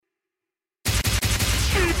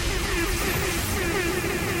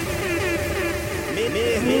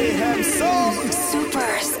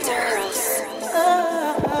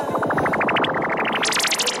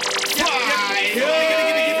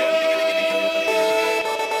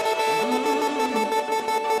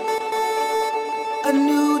A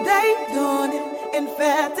new day dawning, and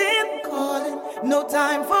fat and calling. No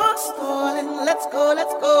time for stalling. Let's go,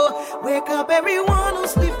 let's go. Wake up everyone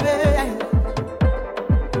who's sleeping.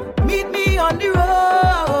 Meet me on the road.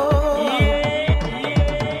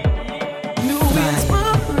 New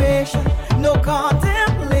inspiration, no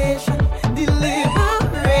contemplation.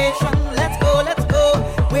 Deliberation. Let's go, let's go.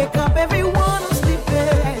 Wake up everyone who's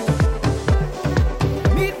sleeping.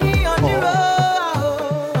 Meet me on the road.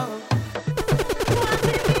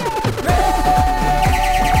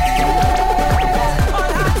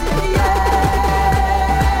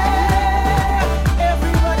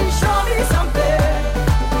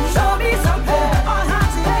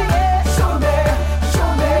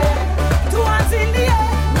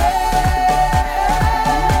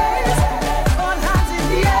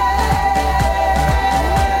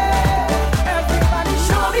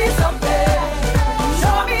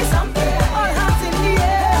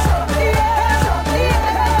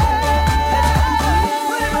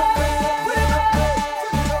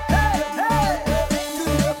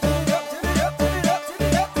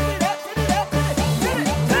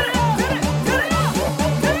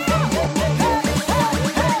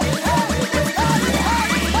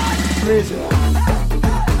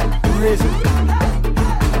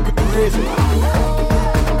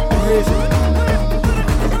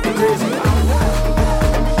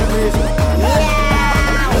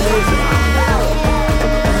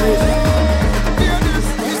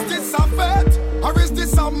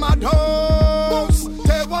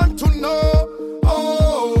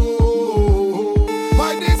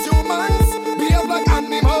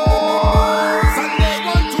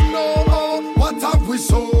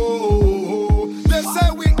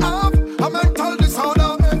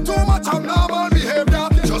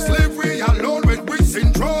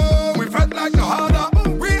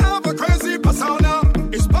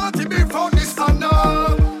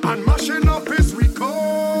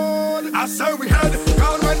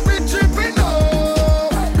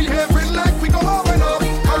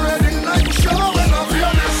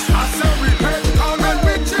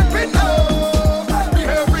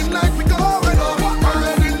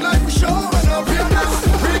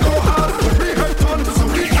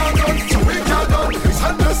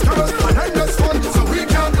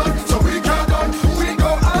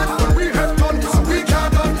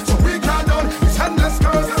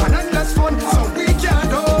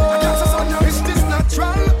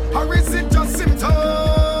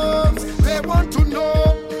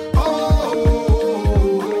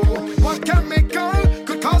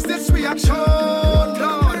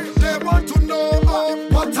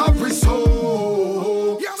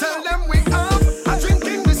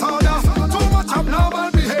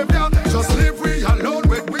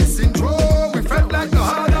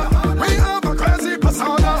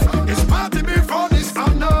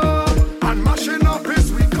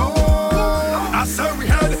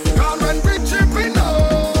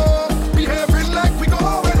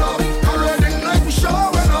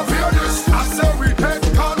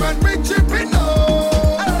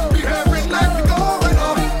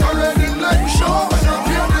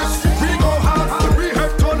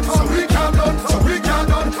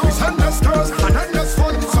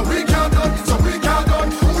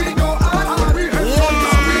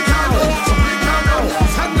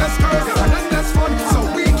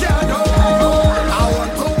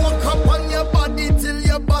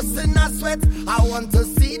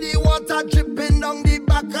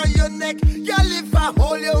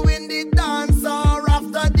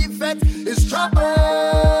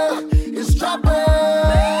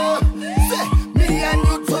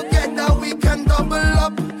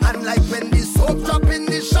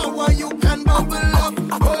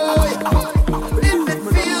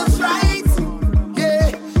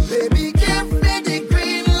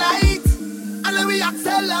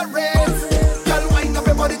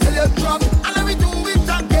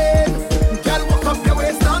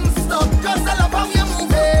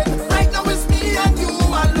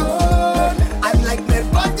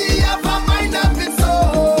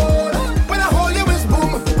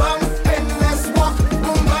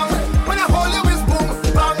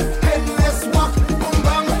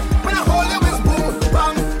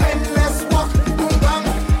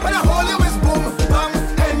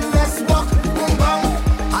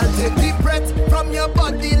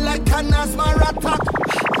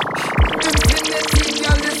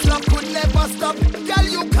 Girl,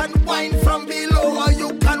 you can wine from below or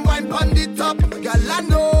you can wine on the top. Girl, I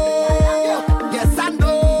know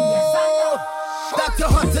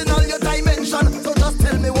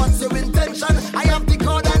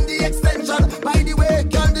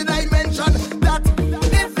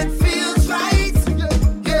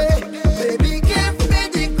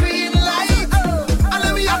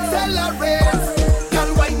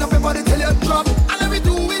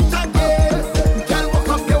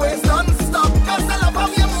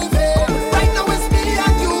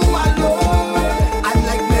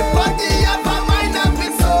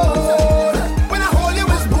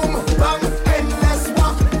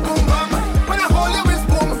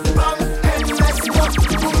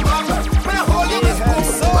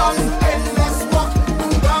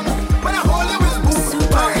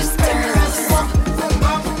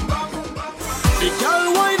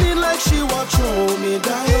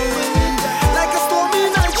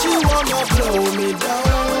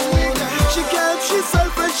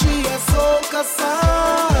soca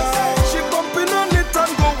sound. She bumping on it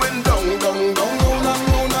and going down, down, down, round and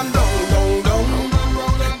round and down, down, down,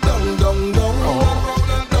 down, down, down,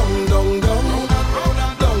 down, down, down,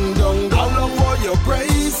 down, down. I love how you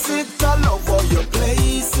brace it, I love how you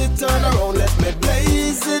place it. Turn around, let me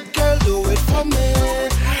blaze it, girl, do it for me.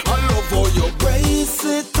 I love how you brace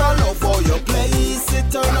it, I love how you place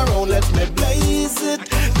it. Turn around, let me blaze it,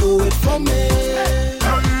 do it for me.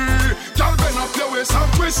 Y'all bend up your waist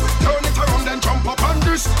and twist. Turn it around and jump up on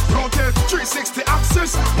this. Rotate 360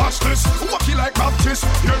 axis. Watch this, walk it like Baptist.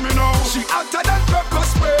 Hear me now. She acted and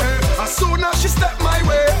purpose way. As soon as she step my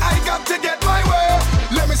way, I got to get my way.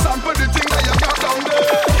 Let me sample the thing that you got down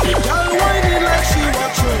there. The girl whining like she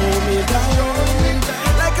want to throw me down.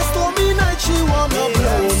 Like a stormy night, she wanna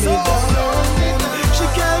blow me down. She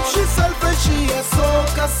kept she self and she a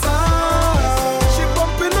soca sound. She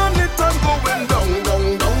bumping on it and going down, down,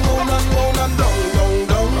 down, down and down and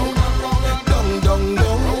down, down, down, down,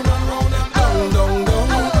 down, down, down,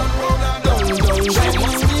 down, down. She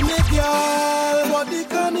must be me girl for the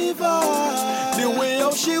carnival. The way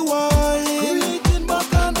how she whine, creating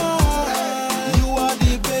bacchanal. You are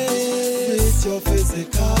the best, you're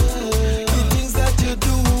physical. The things that you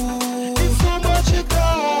do, it's so magical.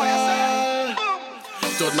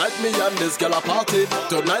 Tonight me and this girl a party.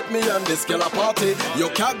 Tonight me and this girl a party. You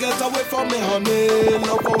can't get away from me, honey.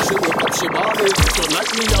 Love how she wake up, she body.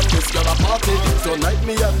 Tonight me and this girl a party. Tonight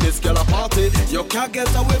me and this girl a party. You can't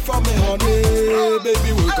get away from me, honey.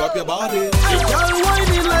 Baby, wake up your body. The girl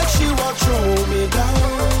whining like she want throw me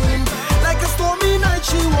down. Like a stormy night,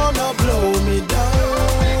 she wanna blow me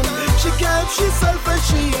down. She kept she self and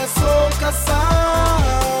she a soca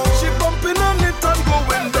sound. She bumping on it and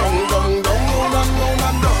going down, down, down,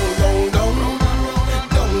 down, down, down, down,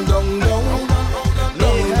 down, down, down,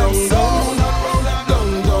 down, down,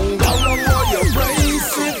 down, down. I love how you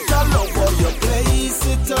brace it, I love how you place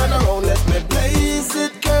it. Turn around, let me blaze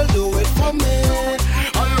it, girl, do it for me.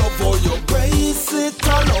 I love how you brace it, I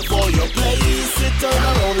love how you place it. Turn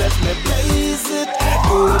around, let me blaze it,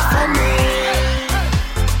 do it for me.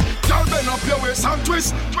 Y'all bend up your waist and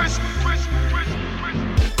twist, twist, twist, twist.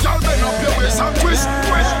 Y'all bend up your waist and twist,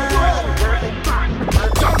 twist, twist.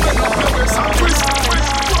 Y'all bend up your waist and twist, twist,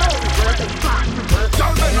 twist.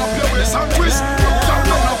 Y'all bend up your waist and twist. Y'all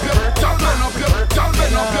bend up your, y'all bend up your, y'all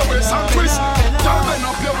bend up your waist and twist. Y'all bend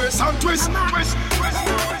up your waist and twist, twist, twist.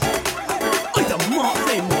 Oh, the more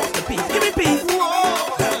say more the beat. Give me beat.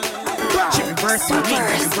 She reverse for me,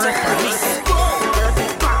 reverse for me.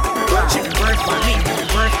 She reverse for me,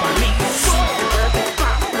 reverse for me.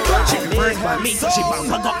 She reverse for me, she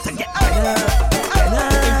bound up to get better,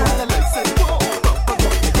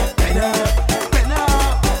 better, better.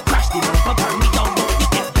 Crash the bumper for me, don't go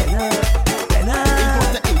get better, better.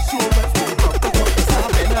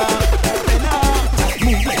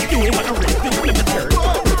 Move like you ain't got a rhythm, let me turn.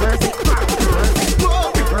 Reverse it,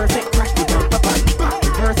 reverse it, crash the bumper for me.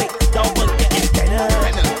 Reverse it, don't go get it better,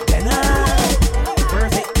 better.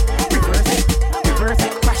 Reverse it, reverse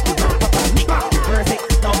it, crash the bumper for me. Reverse it,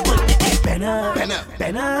 don't go get it better,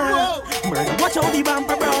 better. Murder, watch all the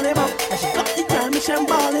bumper brown him out. And she got the transmission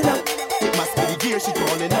balling out. It must be the gear she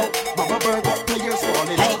calling out. Rubber bird got players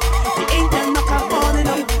falling out. The angel knock her falling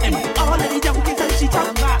out. And all of the junkies and she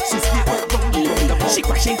jump back. She skip with bumper. She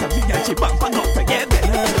crash into me and she bump and up to get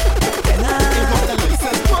better, better. It got the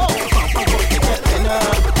license, bumper got to get better,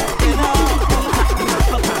 better. Crash the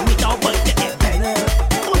bumper for me, don't want to get better,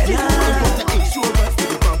 better. It got the insurance,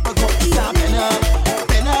 the bumper got to get better,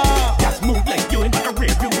 better. Just move like you ain't got a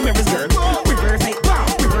rear view mirrors, girl. Reverse it,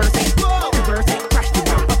 reverse it, reverse it, crash the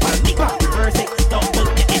bumper for me. Reverse it, don't want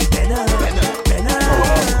to get better, better, better.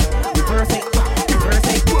 Reverse it, reverse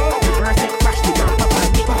it, reverse it, crash the bumper for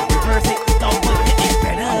me. Reverse it, don't want to get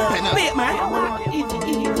better. Bit man.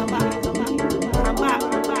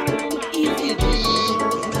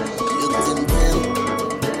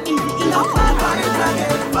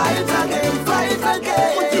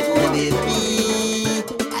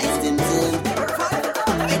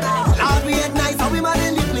 Lord, we had nice, how we mad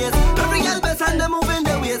in the place. Every girl best and they moving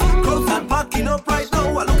their waist. Crowds are backing up right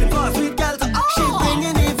now. We're looking for a sweet girl to She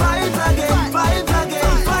bringing the vibes again, vibes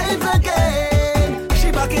again, vibes again.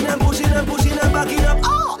 She backing and pushing and pushing and backing up.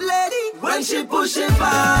 Oh, lady, when she push it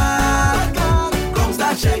back, come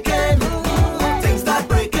start shaking, things start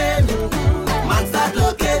breaking, man start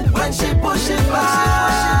looking. When she push it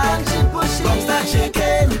back, come start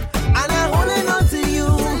shaking, and I'm holding on to you,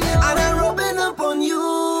 and I'm rubbing up on you.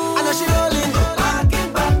 And now she rolling back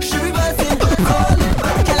and back, she reversing, rolling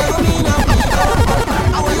back. Can I go me now?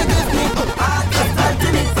 I want you to give me. She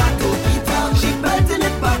belting it back to the beat up. She belting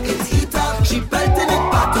it back, it's heat up. She belting it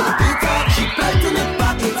back to the beat up. She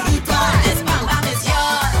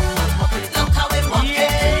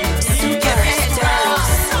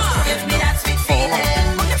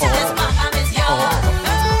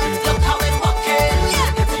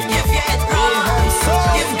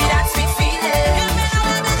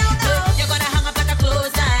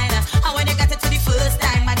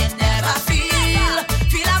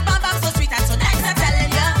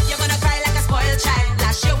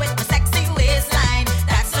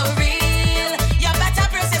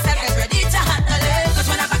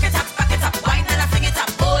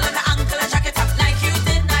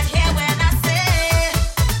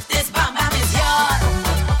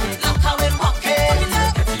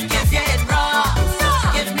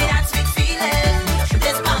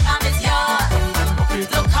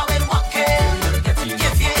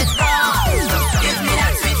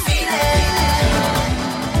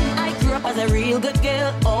good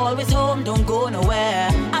girl, always home, don't go nowhere.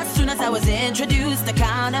 As soon as I was introduced to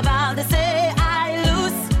Carnival, they say I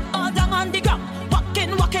loose, all down on the ground.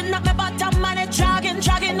 Walking up my bottom and it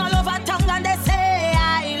dragging all over tongue, and they say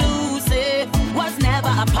I lose it. Was never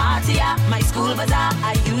a party at my school bazaar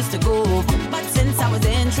I used to go, but since I was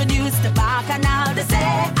introduced to Bacchanal, they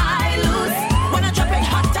say I lose. When I drop it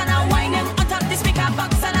hot and I whine it on top the speaker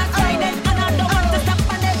box and I grind it, and I don't want to stop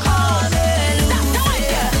and they call me. Stop the way,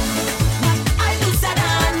 yeah. I looser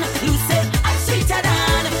than, loose it, I'm sweeter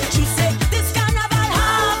than, juice it. This carnival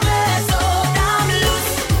have me so damn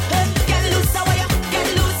loose. Get loose away, get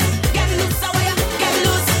loose away,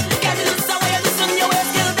 get loose away, loosen your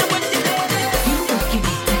waist, kill them with the baby.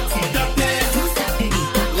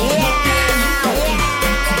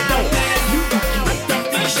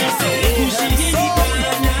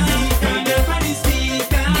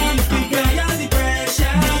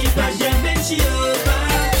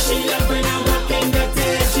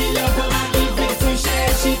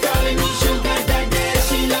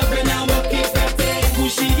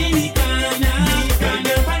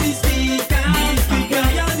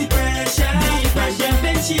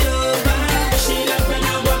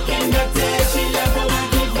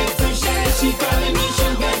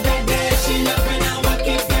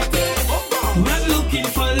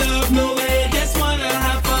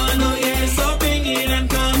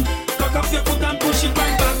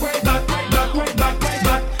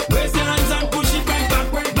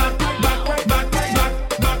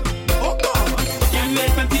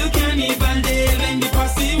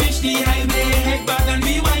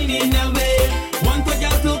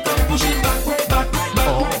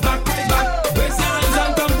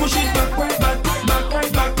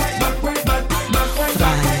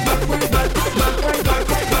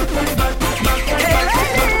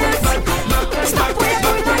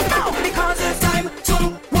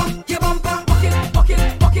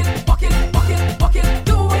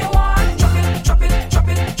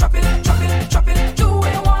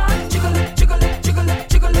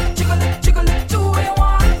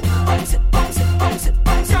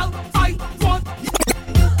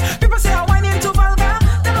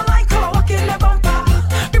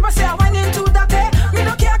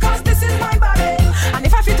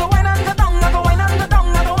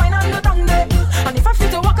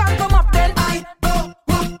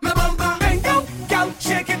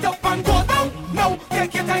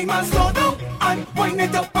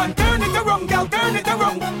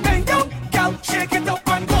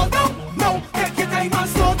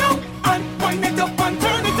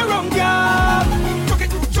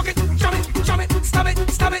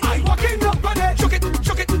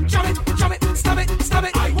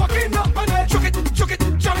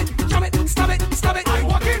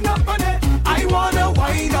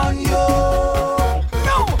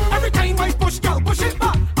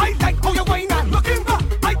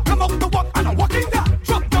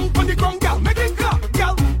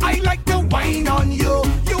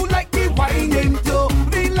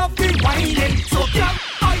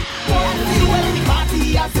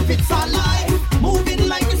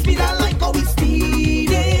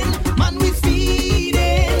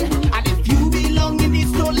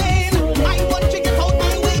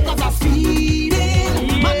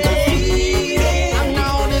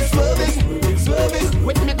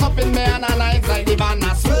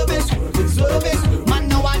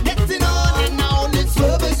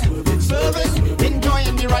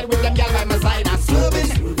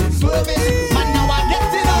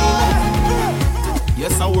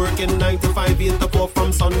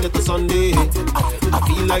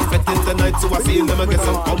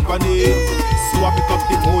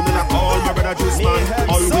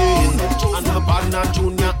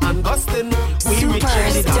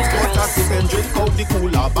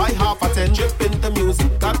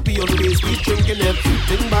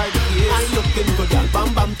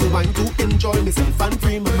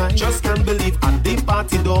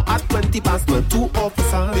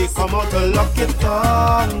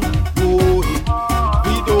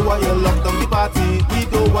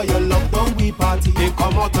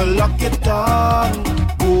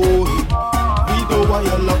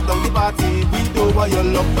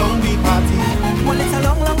 Well, it's a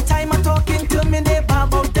long time I'm talking to me neighbor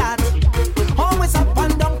about that. Always up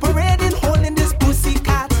and down parading, holding this pussy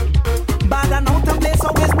cat. Bad and out of place,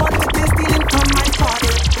 always wanted to stealing from my part.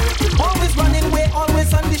 Always running away,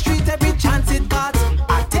 always on the street, every chance it got.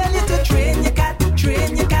 I tell you to train your cat,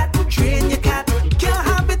 train your cat, train your cat. Can't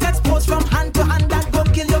have it exposed from hand to hand, that go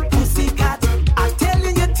kill your pussy cat. I tell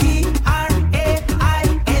you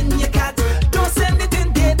Train your cat. Don't send it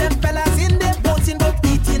in there, them fellas in there boasting about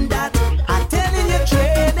eating that. I tell you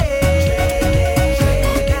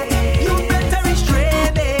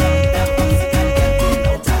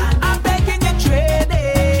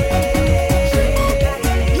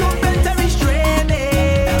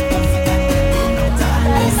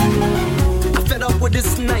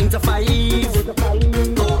this 9 to 5.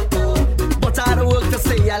 But I don't work to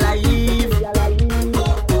stay alive.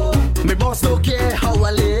 My boss don't care how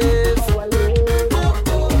I live.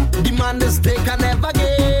 Demand is they can never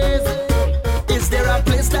give. Is there a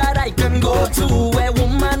place that I can go to where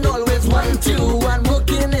woman always want you and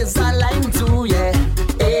working is a line too, yeah.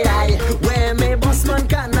 AI, where my boss man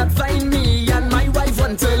cannot find me and my wife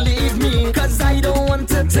want to leave me cause I don't want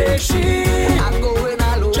to take shit. I'm going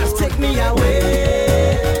alone, just take me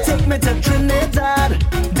away. Take me to Trinidad,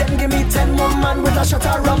 then give me 10 more man with a shot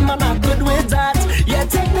of rum and I'm good with that. Yeah,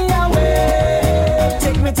 take me away.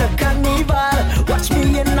 Take me to Carnival, watch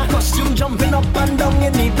me in a costume jumping up and down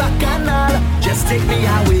in the back canal. Just take me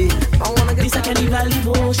away. I wanna get this a carnival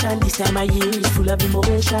devotion. This time of year is full of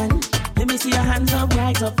emotion. Let me see your hands up,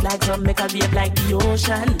 rise up, flags up, make a wave like the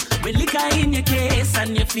ocean. With liquor in your case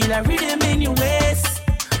and you feel a rhythm in your waist.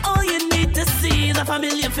 All you need to see is a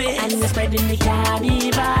familiar face. And you're spreading the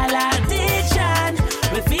carnival addiction.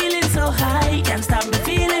 We're feeling so high, can't stop the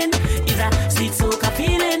feeling. It's a sweet soca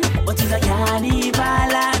feeling, but it's a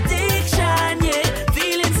carnival addiction, yeah.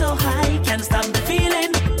 Feeling so high, can't stop the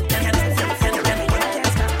feeling.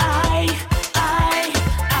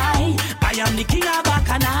 I am the king of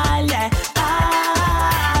bacchanal, yeah.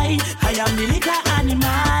 I am the liquor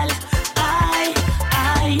animal.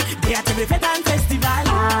 They are to the fete and festival.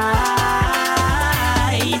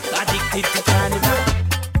 Addicted to carnival.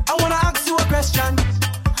 I wanna ask you a question.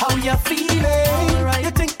 How you feeling? Right.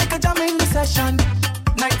 You think you could jam in the session?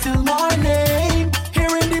 Night till morning.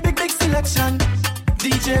 Hearing the big selection.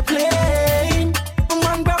 DJ playing.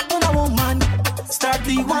 Man grab on a woman. Start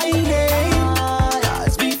the whining.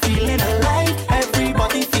 Yes, be feeling alive.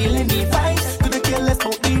 Everybody feeling the vibes. To the careless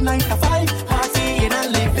about the 9 to 5. Partying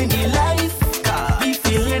and living the life. Be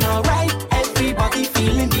feeling alright. Everybody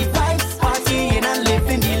feeling the vibes. Partying and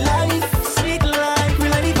living the life. Sweet life, we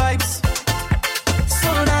like the vibes.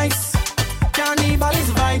 So nice. Carnival is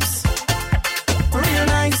vibes. Real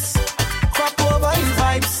nice. Crop over is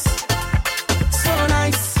vibes. So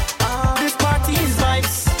nice. This party is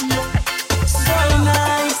vibes. So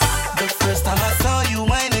nice. The first time I saw you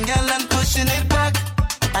whining, girl, and pushing it back,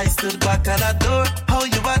 I stood back and adored how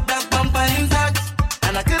you had that bumper intact.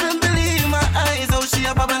 And I couldn't believe my eyes, how she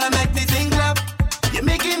a bubble and make me think clap. You're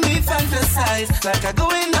making me fantasize, like I'm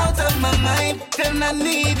going out of my mind. Then I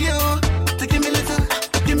need you to give me little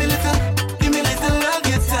of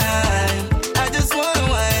your time. I just wanna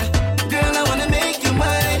wine, girl, I wanna make you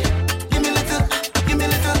mine. Give me little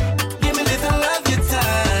of your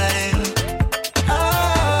time.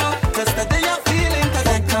 Oh, cause the day you're feeling, cause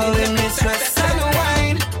I call it me stress and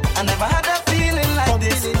wine. I never had a feeling like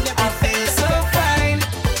this, I feel so fine.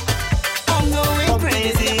 I'm going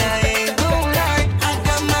crazy, I ain't gonna lie. I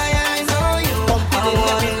got my eyes on you, I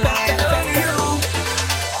want light on you.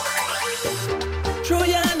 Throw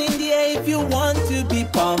your hand in the air if you want to be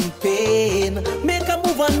pumping. Make a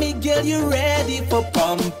move on me, girl, you ready for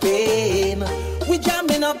pumping. We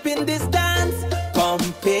jamming up in this dance,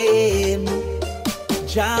 pumping.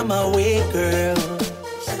 Jam away, girl.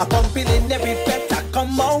 I'm pumping in every pet. I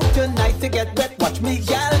come out tonight to get wet. Watch me,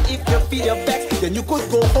 girl, if you feel your vex, then you could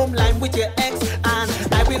go home line with your ex. And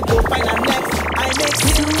I will go find a next. I make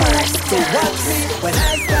it work, so watch me when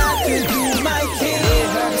I start to do my thing.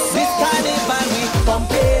 This carnival we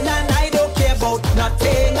pumping and I don't care about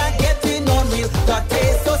nothing. I'm getting on real dirty,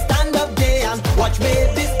 so stand up there and watch me.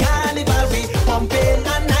 This carnival we pumping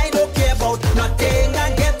and I don't care about nothing.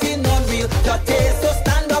 I'm getting on real dirty, so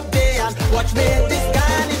stand up there and watch me. This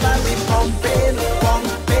carnival we pumping,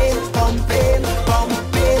 pumping, pumping,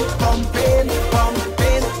 pumping, pumping,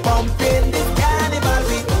 pumping, pumping. This carnival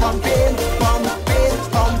we pumping, pumping,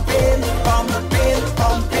 pumping, pumping,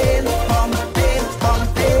 pumping, pumping,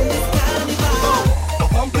 pumping. This carnival.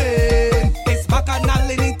 Pumping, it's bacchanal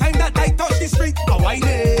anytime that I touch the street. A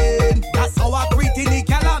whining, that's how I greet any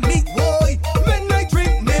gal I meet, boy. When I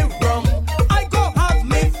drink me rum, I go have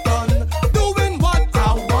me fun, doing what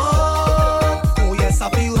I want. Oh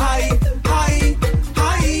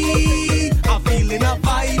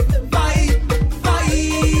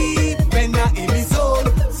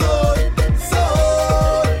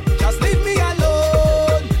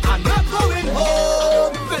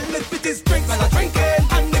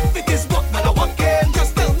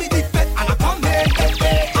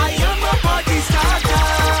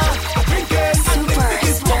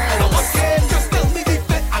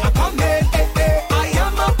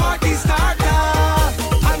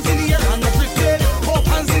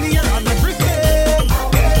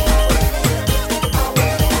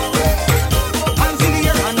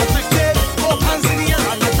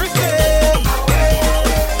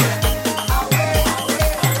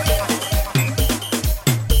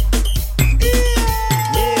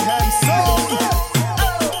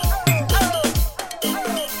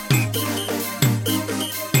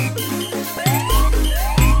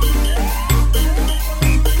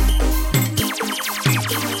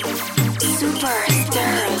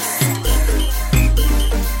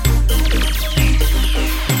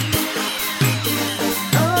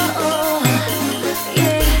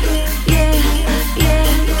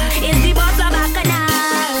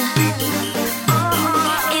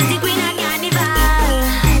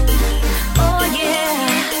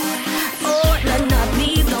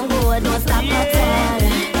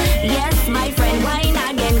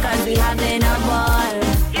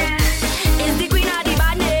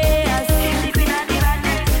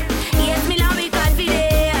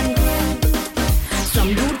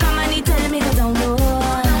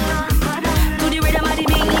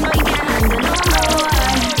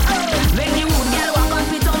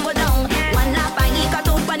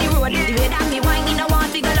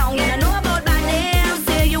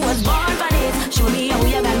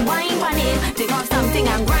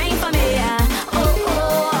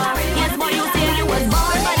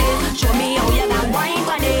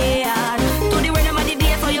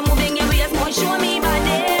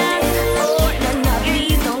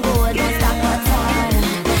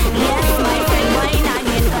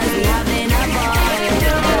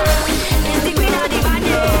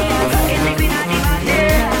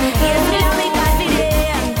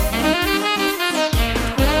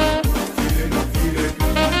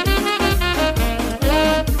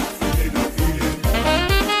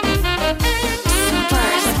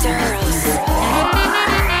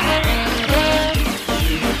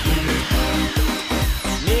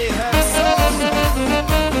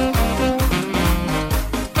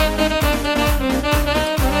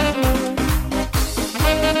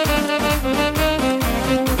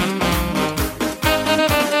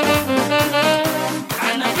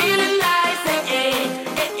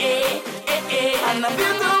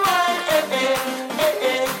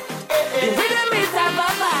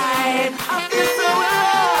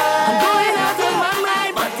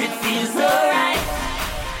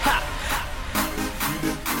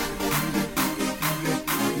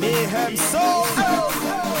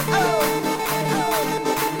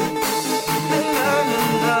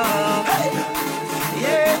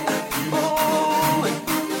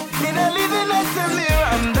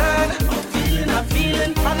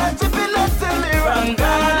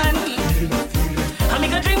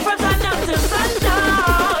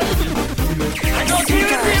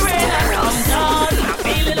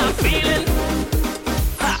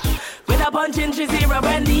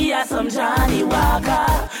some Johnny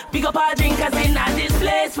Walker. Pick up our drinkers in at this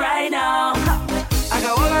place right now. I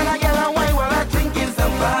got one and a girl and wine while I'm drinking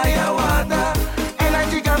some fire water.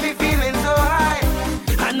 Energy got me feeling so high.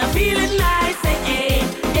 And I'm feeling nice,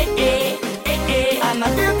 And I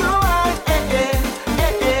feel so high,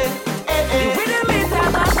 The rhythm is at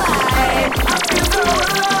my vibe. I feel so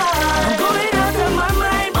alive. I'm going out of my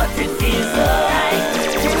mind, but it feels so right.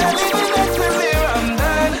 Feeling it till I'm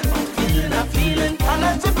done. I'm feeling, And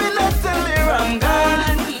I'm tipping it till I'm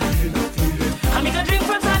gone. I make a drink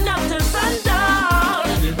from sun up till sundown.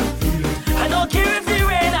 I don't care if the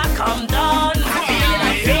rain I come down. I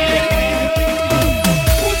feel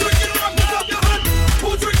Who drinking rum? Put up your hand. Who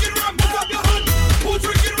drinking rum? Put up your hand. Who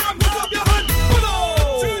drinking rum? Put up your hand. Pull up.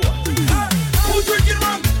 Who drinking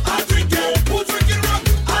rum? I drink it. Who drinking rum?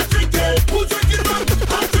 I drink it. Who drinking rum?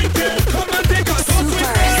 I drink it. Come and take a shot with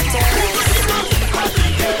me. Who drinking rum? I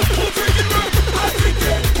drink it. Who drinking rum? I drink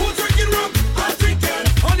it. Who drinking rum? I drink it.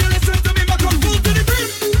 All you listen to me, but come full to the brim.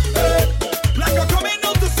 Like I'm coming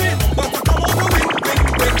out to sin, but I come out to win, win,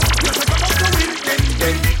 win. Yes, I come out to win, win,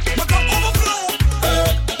 win. But I overflow.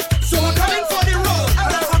 So I'm coming for the road,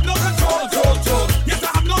 and I have no control. Yes, I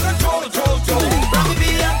have no control. Robbie B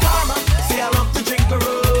and Palmer, say I love to drink the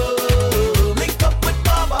rum. Link up with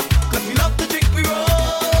Baba, cause we love to drink the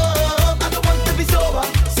rum. I don't want to be sober,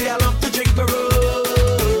 say I love to drink the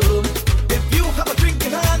rum. If you have a drink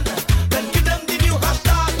in hand, then give them the new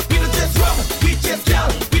hashtag. We don't just rum, we just gal.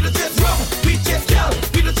 We don't just rum, we just gal.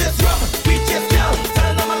 We don't just rum, we just gal.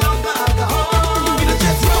 Tell them I love the alcohol. We don't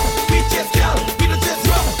just rum, we just gal. We don't just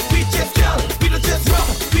rum, we just gal. We don't just rum,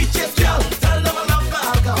 we just gal. Tell them I love the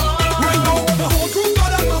alcohol. Right now, the whole crew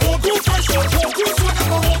got up, the whole crew fresh, the whole crew swag, and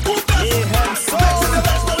the whole crew best. Flex in the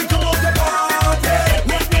best, now we come out the party.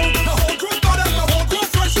 Right now, the whole crew got up, the whole crew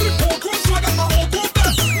fresh, the whole crew swag, and the whole crew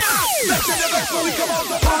best. Flex in the best, now we come out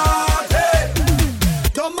the party.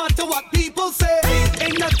 Don't matter what people say,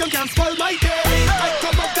 ain't nothing can spoil my day. I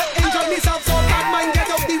come out to enjoy myself, so bad mind get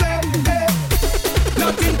out the way.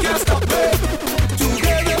 Nothing can stop me.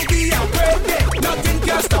 Today will be a great day. Nothing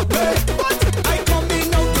can stop me. But I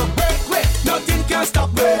coming out to break way. Nothing can stop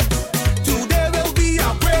me. Today will be a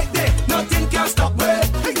great day. Nothing can stop me.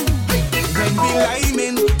 When we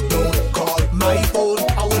liming, don't call my phone.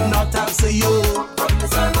 I will not answer you.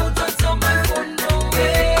 Cause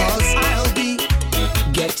I'll be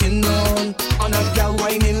getting on a girl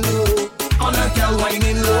whining low. On a girl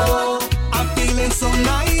whining low. I'm feeling so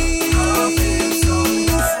nice.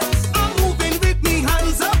 I'm moving with me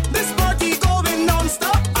hands up. This party going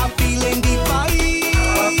non-stop. I'm feeling the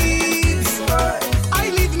vibes. I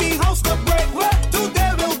leave me house to break.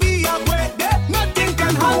 Today will be a great day. Nothing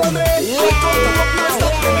can handle me. I come to work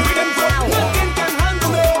non-stop when the rhythm drop. Nothing can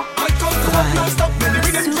handle me. I come to work non-stop when the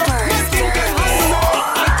rhythm drop. Nothing can handle me.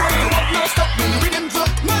 I come to work non-stop when the rhythm drop.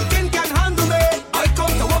 Nothing can handle me. I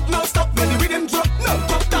come to work non-stop when the rhythm drop. No,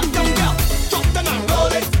 drop that down, girl. Drop down and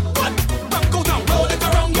roll it. What? Rock go down, roll it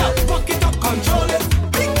around, girl. Rock it up, control it.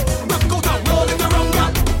 Rock go down, roll it around,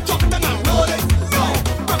 girl. Drop down and roll it. No,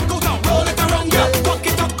 rock go down, roll it around, girl. Rock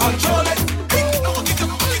it up, control it.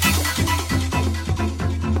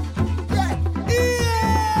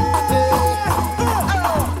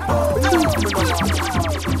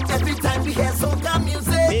 Every time we hear soca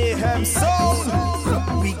music, Mayhem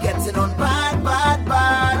sound. we getting on bad, bad,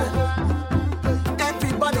 bad.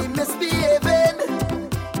 Everybody misbehaving.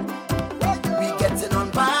 We getting on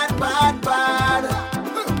bad, bad, bad.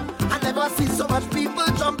 I never see so much people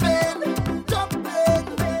jumping, jumping.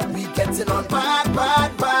 We getting on bad,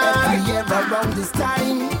 bad, bad. Every year around this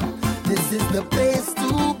time, this is the place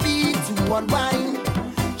to be, to unwind.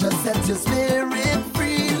 Just set your spirit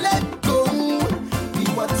free, let go. Be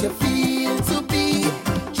what you feel to be.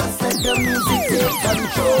 Just let the music take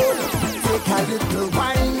control. Take a little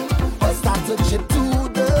wine, or start to chip to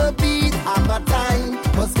the beat. Have a time,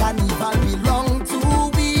 'cause Carnival belong to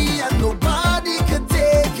we, and nobody could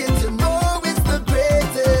take it. You know it's the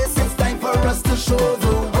greatest. It's time for us to show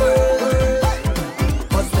the world.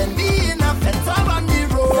 'Cause when we in a fete on the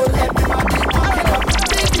road, everybody walking up.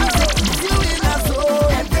 The music keeps you in a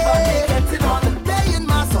zone. Everybody getting on, playing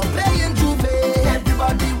mass or playing juve.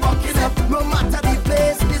 Everybody walking up, no matter the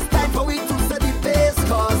place. It's time for we to set the pace.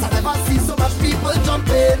 'Cause I never see so much people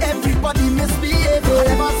jumping. Everybody misbehaving.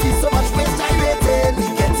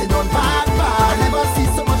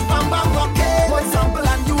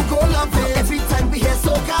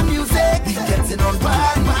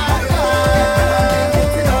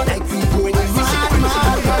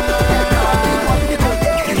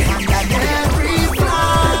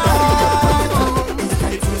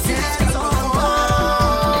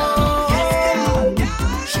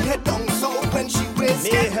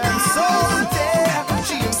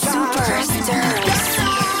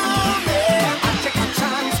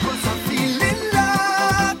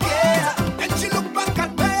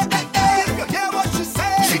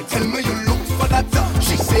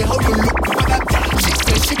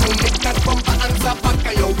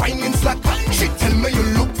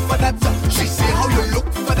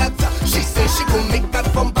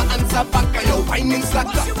 a back and your whining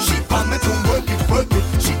slacker. She want me to work it, work it.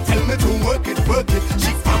 She tell me to work it, work it.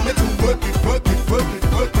 She want me to work it, work it, work it,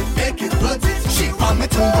 work it, make it, work it. She want me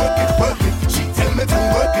to work it, work it. She tell me to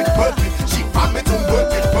work it, work it. She want me to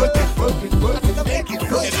work it, work it, work it, work it, make it,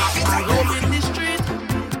 work it. I roam in the street,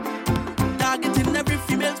 targeting every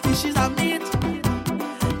female species I meet.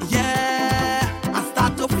 Yeah, I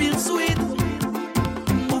start to feel sweet.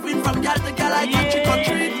 Moving from girl to girl, I got trick or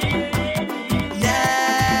treat.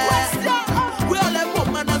 Yeah, we all them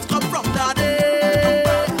woman that's come from daddy.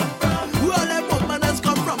 We all them woman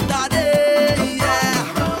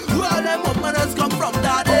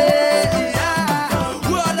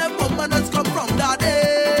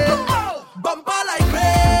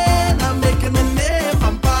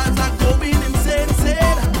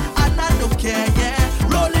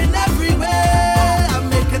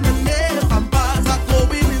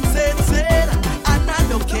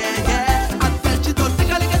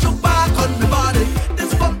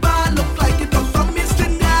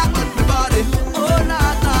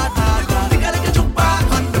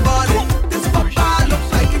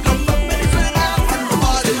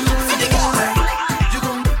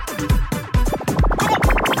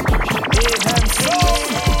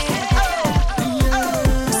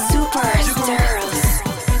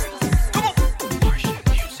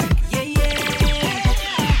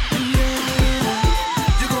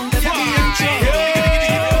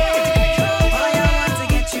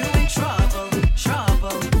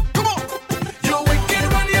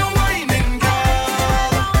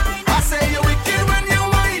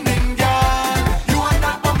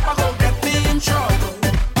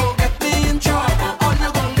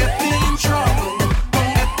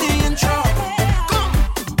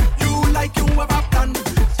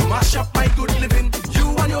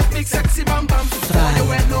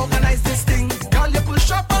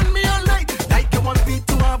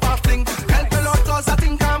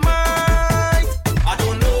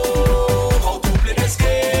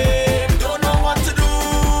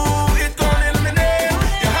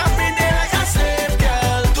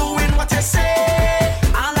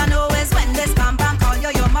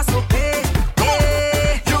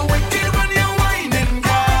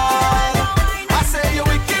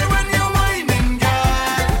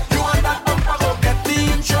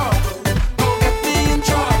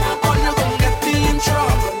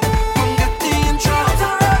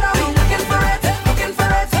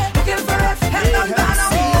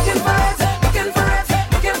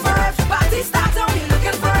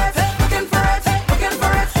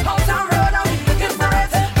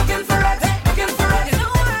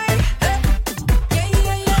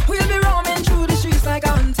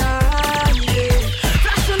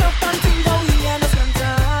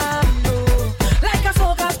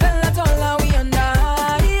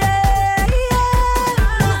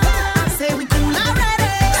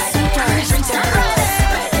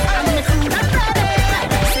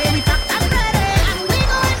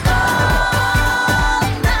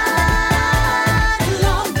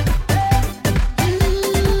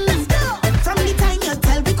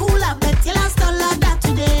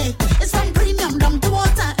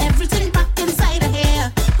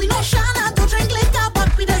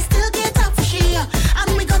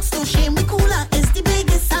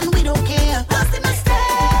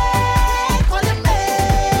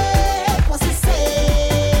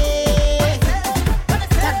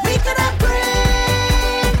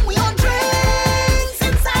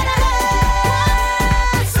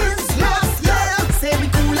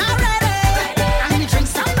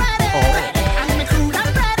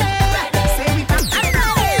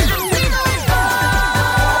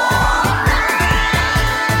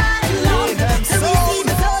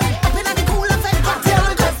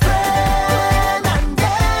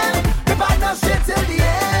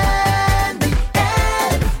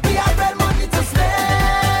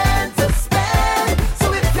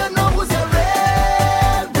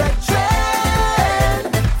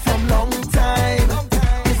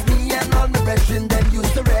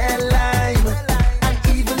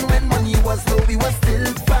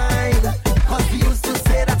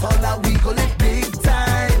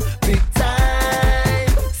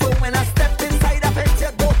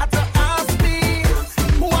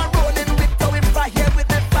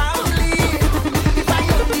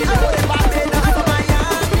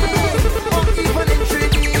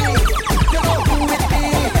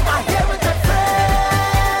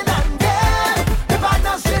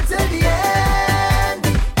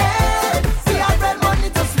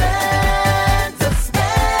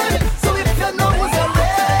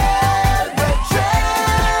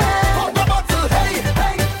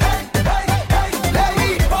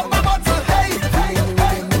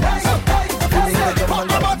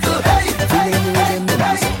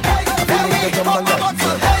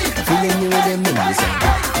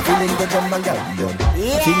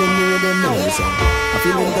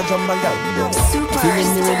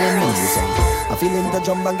Feeling the rhythm music. I feeling the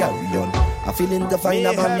jump and carry on. I feeling the find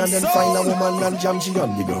a man and then find a woman and jam she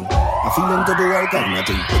on the ground. I feeling to do all kind of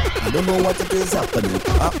thing. I don't know what it is happening.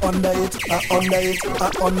 I under it.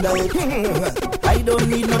 I don't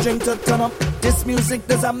need no drink to turn up. This music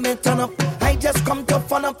doesn't make turn up. I just come to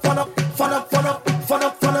fun up.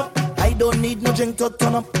 I don't need no drink to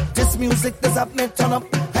turn up. This music doesn't make turn up.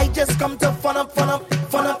 I just come to fun up.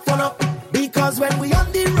 Because when we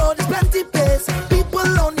on the road, it's plenty pace.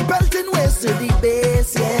 People only belting waist to the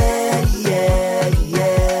base. Yeah.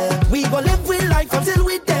 We gon' live with life until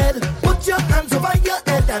we dead. Put your hands over your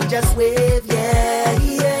head and just wave.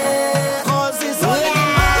 Yeah. Cause it's all in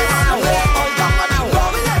my way. All down on the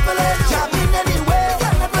road, we level it. Jamming anywhere.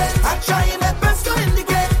 I try my best to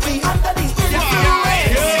indicate we under the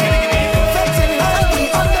influence. Flexing like we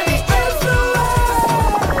under the influence.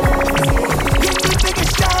 Give me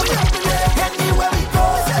biggest shout. Anywhere we go,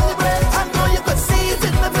 celebrate. I know you could see it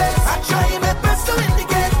in my face. I try my best to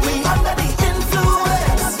indicate we under the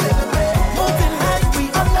influence. Moving high, we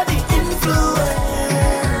under the influence.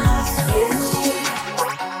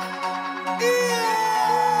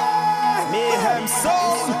 Mayhem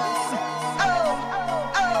Soul.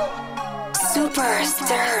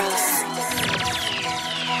 Superstars.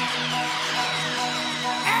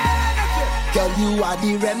 Girl, you are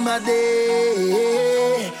the remedy.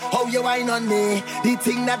 How you whine on me? The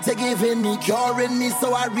thing that you're giving me, curing me,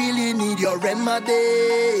 so I really need your remedy.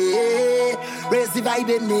 Raise the vibe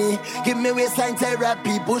in me, give me waistline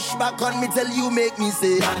therapy, push back on me till you make me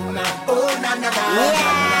say na na, oh na na na,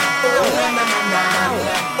 oh na na na,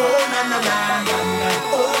 oh na na na,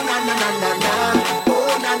 oh na na na,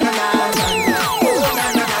 oh na na na, oh na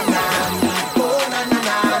na na, oh na na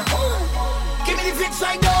na. Give me the fix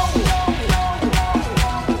right now.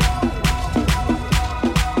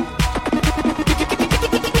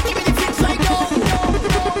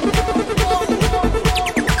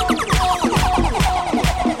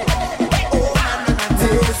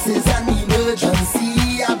 This is an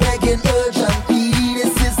emergency, I'm begging urgently.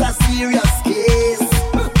 This is a serious case.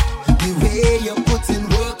 The way you put in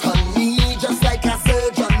work on me, just like a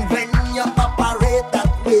surgeon when you operate that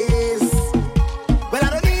waist. Well, I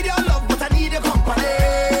don't need your love, but I need your company.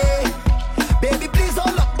 Baby, please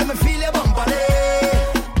hold up, let me feel your company.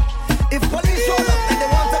 If police show up, then they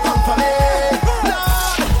want to come for me.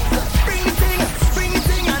 Lord, bring the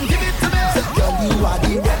thing and give it to me. Girl, you are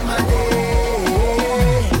the remedy.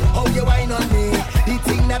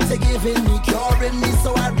 You're giving me, curing me, so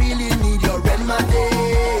I really need your remedy.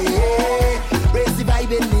 Raise the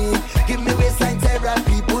vibe in me, give me waistline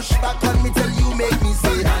therapy, push back on me till you make me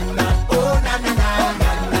say na na, oh na na na,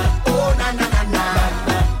 oh na na na, oh na na na,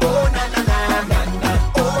 oh na na na,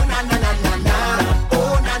 oh na na na,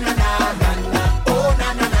 oh na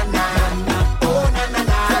na na, oh na na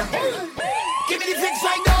na. Give me the fix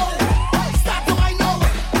right now. Start to I know.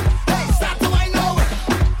 Start to I know.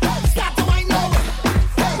 Start to I know.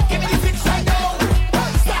 Give me the fix right now.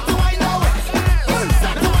 Start to I know.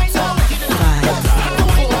 Start to I know.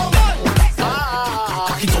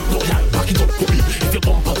 Back it up, no, girl, back it up for me. If your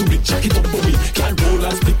bumper too big, jack it up for me. Girl, roll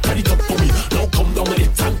and split, carry it up for me. Now come down on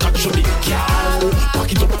it and catch me. Girl,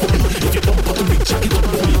 back it up for me. If your bumper too big, jack it up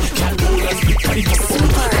for me. Girl, roll and split, carry it up for me.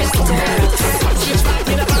 Switch back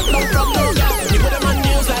with a back down from no girl. You put them on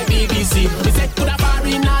news like BBC. Me say put a bar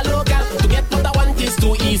in a local. To get what I want is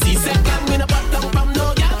too easy. Second, me no back down from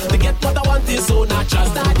no girl. To get what I want is so natural.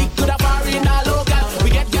 Start dick to the bar in a local. We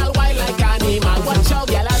get girl wild like animal. Watch out,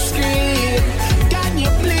 girl, I scream. Can you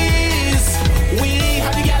please? We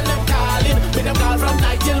have the girl them calling. With them call from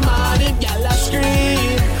night till morning. Girl, I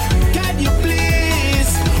scream. Can you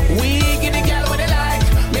please? We get the girl what they like.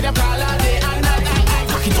 With them call all day and night.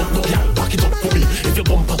 Back it up, no, girl, back it up for me. If your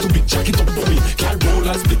bumper too big, jack it up for me. Girl, roll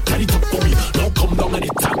and split, carry it up for me. Now come down and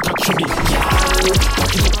it and catch me. Girl,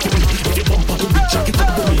 back it up for me. If your bumper too big, jack it up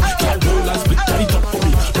for me. Girl, roll and split, carry it up for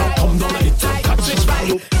me. Now come down and it and catch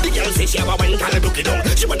me. The girl say she have a wine, call her look it down.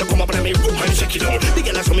 She want to come up in my room and shake it down. The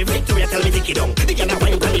girl saw me Victoria, tell me take it down. The girl a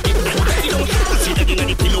wine, tell me take it down. Put it in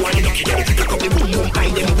the pillow and lock it down. Lock up the boom boom,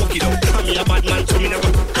 hide them, walk it down. I'm a bad man, so me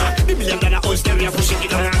never. The $1 million house, tell me I push it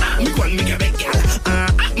down. Me go and make a bed, girl.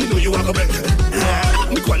 Me know you want to bed.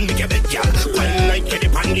 Me go and make a bed, girl. One night, get the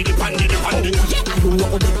pandy. Yeah, I don't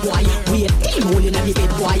want a big boy. We a team holding on the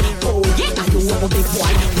big boy. Oh yeah, I don't want a big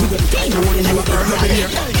boy. We a team holding on the big boy.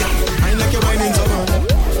 I like your wine in summer.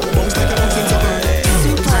 Bounce like a bouncing summer.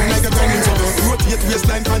 Turn like a grinding summer. Rotate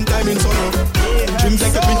waistline and time in summer. Dreams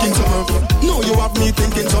like a drinking summer. No, you have me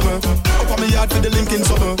thinking summer. Up on my yard for the link in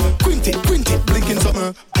summer. Quint it, blinking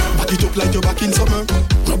summer. Back it up like you're back in summer.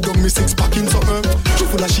 Rub down me 6 pack in summer. Too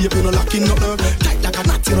full of shit. shape, you no locking up now. Tight like a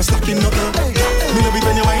knot, you no slacking up now. Me love it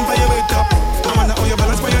when you wine for your weight top. I wonder how you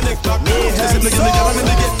balance for your neck lock. Just look in the girl and then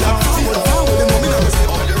they get top. See what the with them women I say,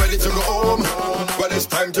 oh, you ready to go home? Well, it's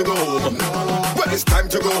time to go home. Well, it's time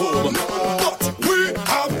to go home. But we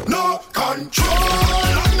have no control.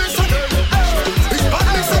 Badness again. It's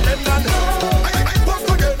badness again. I pop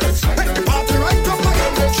again. Take the party right up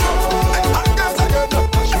again. And girls again.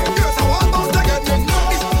 Girls are all out again.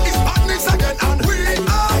 It's badness again. And we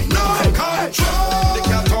have no control. They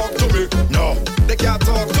can't talk to me. No, they can't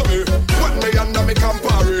talk to me. When me under me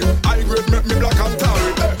Campari, I grade make me black and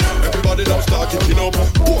tarry. Everybody now start kicking up.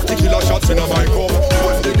 40 killer shots in a mic up.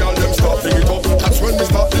 When the girl them start dig it up, that's when we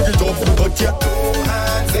start dig it up. But yeah, two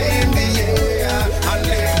hands in the air and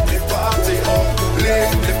lift the party up,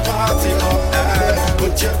 lift the party up.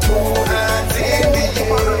 Put your two hands in the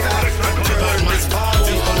air and turn this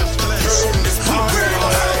party up, turn this party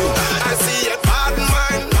up. I see your bad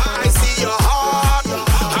mind, I see your heart,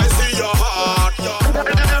 I see your heart.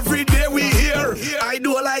 Every day we hear, I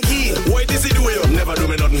do like he. Why does he do you? Never do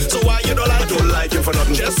me nothing. So why you don't like him for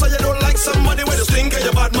nothing? Just so you don't like somebody with a stink of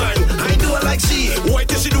your bad mind. I do like she. Why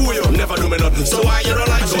does she do you? Never do me nothing. So why you don't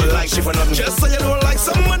like she for nothing? Just so you don't like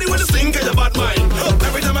somebody with a stink of your bad mind.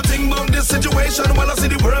 Every time I think about this situation, while I see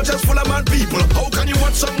the world just full of mad people, how can you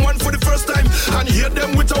watch someone for the first time and hear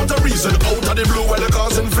them without a reason? Out of the blue where they're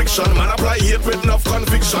causing friction. Man apply hate with enough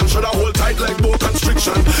conviction. Should I hold tight like bow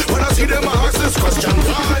constriction? When I see them I ask this question,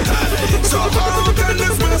 why? So how can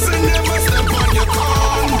this person never step on your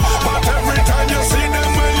tongue? But every time you see them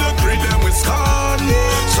when you greet them with scorn,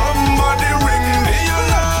 somebody ring the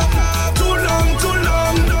alarm. Too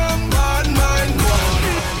long, bad mind gone.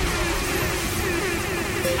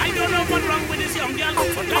 I don't know what's wrong with this young girl.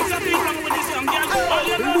 There's something wrong with this young girl. All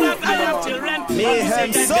you know that I have children.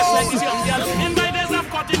 Mayhem just like this young girl. In my days I've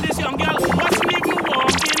caught in this young girl. Watch me be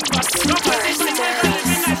walking, but nobody thinks they're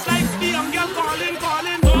living nice life. The young girl calling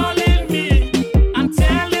me and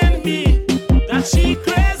telling me that she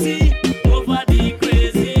crazy over the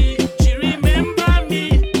crazy. She remember me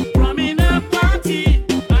from in a party,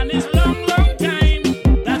 and it's long time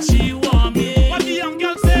that she want me. What the young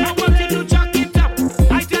girl say? I want you to jack it up.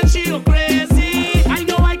 I tell she you crazy. I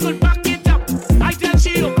know I could back it up. I tell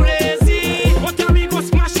she you crazy. What time we go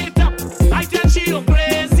smash it up? I tell she you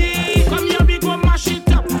crazy. Come here, we go mash it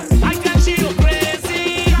up. I tell she you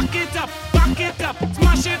crazy. Jack it up, back it up,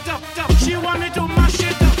 smash it up, top. She want me to mash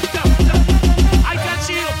it up, top. I tell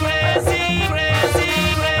she you crazy, crazy,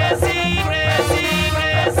 crazy, crazy,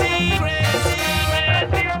 crazy, crazy,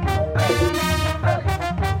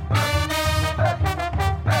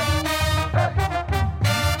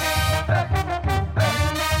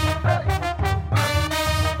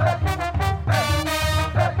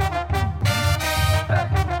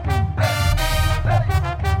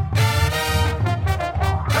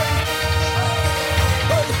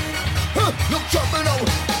 Look trouble now.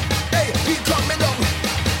 Hey, he coming down.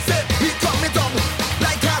 Say he coming down.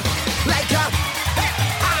 Like a. Hey,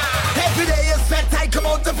 every day is sweat. I come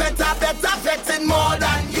out to better sweating more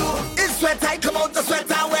than you. It's sweat. I come out to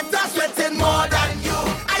sweater, wetter sweating more than you.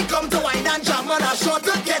 I come to wine and jam on a short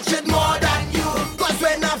to catch it more than you. Cause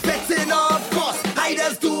when I'm fetting, of course, I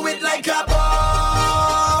just do it like a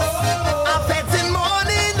boss. I'm fetting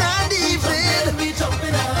morning and evening.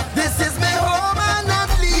 This is my home and not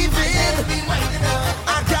leaving.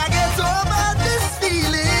 I can't get over this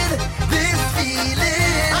feeling.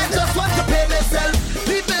 I just want to pay myself.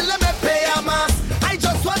 People let me pay a mass. I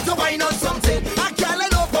just want to wine on something. I can't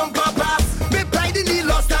let no bumper pass. Me pride in the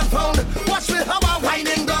lost and found. Watch me how I'm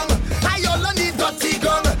winding down. I only need dirty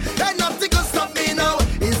gun. And nothing can stop me now.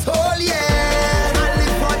 It's whole year. I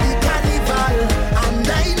live for the carnival. And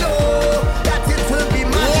I know that it will be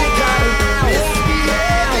magical.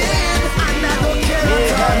 Misbehaving. And I don't care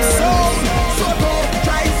at all. So don't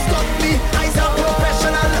try to stop me. I'm a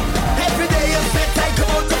professional. Every day is sweat. I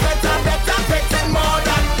come out to better sweating more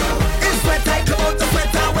than you. It's sweat. I come out to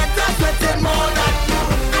wetter sweating more than you.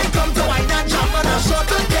 I come to wine and jump on a short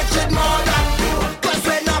to catch it more than you. Cause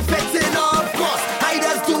when I'm fetting, of course, I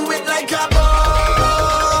just do it like a boss.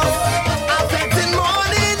 I'm fetting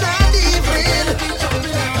morning and evening.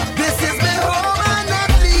 This is my home and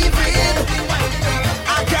not leaving.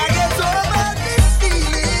 I can't get over this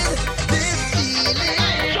feeling.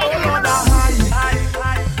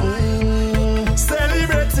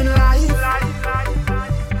 Celebrating life.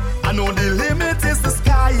 I know the limit is the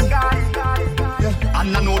sky.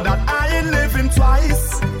 And I know that I ain't living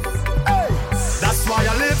twice. Hey. That's why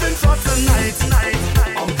I'm living for tonight.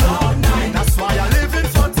 On cloud nine. That's why I'm living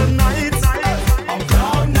for tonight. On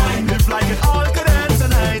cloud nine. Live like it all could end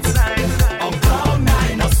tonight. On cloud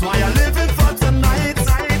nine. That's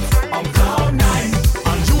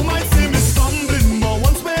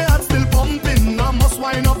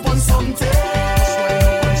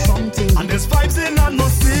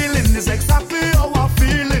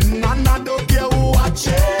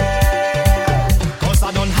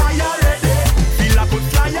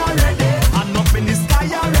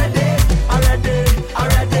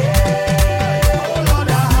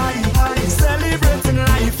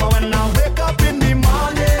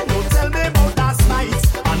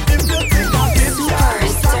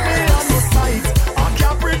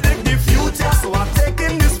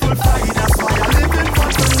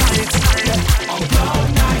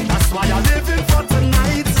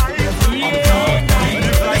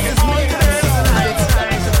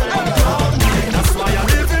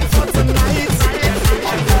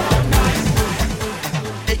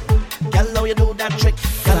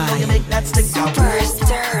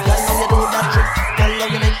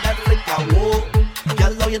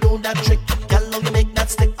you do that trick. Girl, how you make that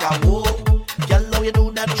stick. Whoa. Girl, how you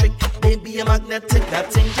do that trick. Baby, a magnetic.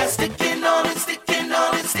 That thing just sticking on it, sticking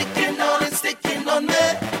on it, sticking on it, sticking on me.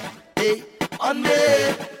 Hey, on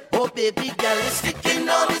me. Oh, baby, girl, it's sticking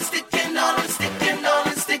on it, sticking on it, sticking on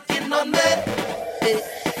it, sticking on me. Hey,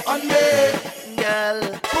 on me. Girl,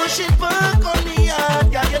 push it back on me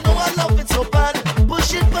hard. Girl, you know I love it so bad.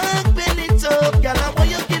 Push it back, bend it up. Girl, I want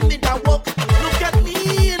you give me that walk. Look at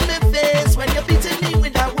me in the face when you're beating me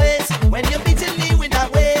with that waist. When you're beating me with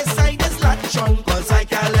that waist, I just latch on, cause I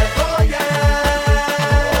can't let go yet.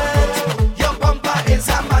 Your bumper is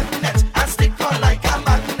a magnet. I stick on like a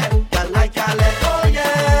magnet. Girl, I can't let go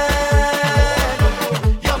yet.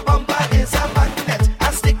 Your bumper is a magnet.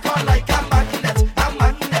 I stick on like a magnet. A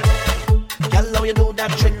magnet. Girl, how you do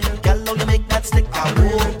that trick? Girl, how you make that stick?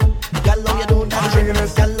 Whoa. Girl, how you do that trick?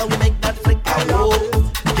 Girl, how you make that flick? Whoa.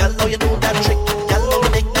 Girl, how you do that trick? Girl, how you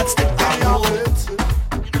make that stick? Whoa.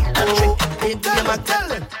 That trick, baby, I'm a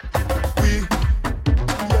talent.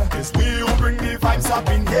 It's we who bring the vibes up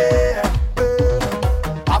in here.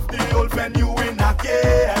 Have the whole venue in a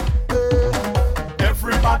gear.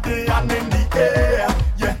 Everybody and in the air.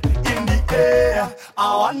 Yeah, in the air. I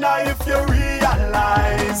wonder if you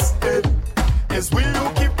realize it's we who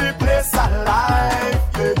keep the place alive.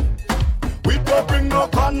 We don't bring no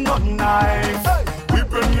gun, no knife. We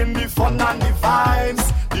bring in the fun and the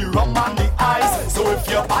vibes, the rum and the ice. So if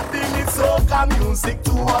your body needs soca music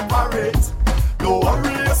to operate, don't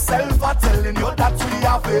worry yourself, I'm telling you that we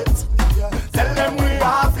have it. Tell them we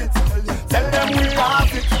have it. Tell them we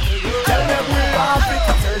have it. Tell them we have it.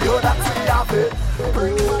 Tell you that we have it.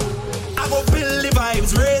 I go build the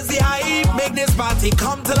vibes, raise the hype, make this party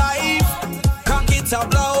come to life. Crank it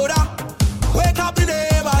up louder. Wake up the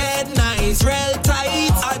neighborhood, nice, real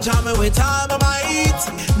tight. I jam it with all my might.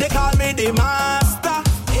 They call me the master.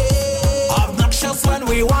 Obnoxious when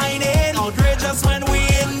we whining, outrageous when we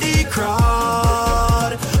in the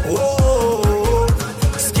crowd. Whoa,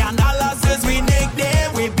 scandalous is we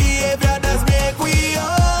nickname. We behavior does make we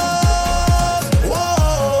up.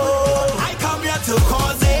 Whoa, I come here to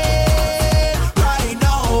cause it right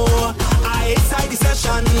now. I excite the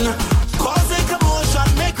session, causing commotion,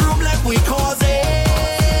 make room like we cause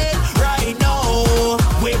it right now.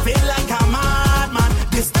 We feel like a madman,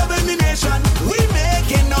 disturbing the nation. We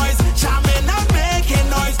making noise, jamming and making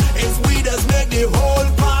noise. It's we just make the whole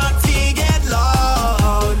party get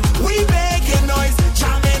loud. We making noise,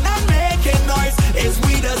 jamming and making noise. It's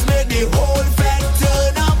we just make the whole fed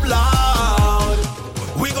turn up loud.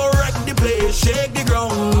 We go wreck the place, shake the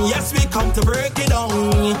ground. Yes, we come to break it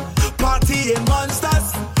down. Party in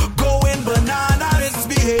monsters, going banana. This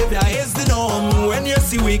behavior is the norm. When you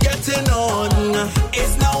see we getting on,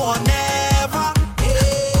 it's now or never.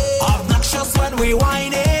 Obnoxious when we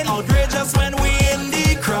whining, outrageous when we in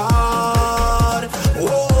the crowd.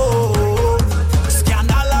 Whoa,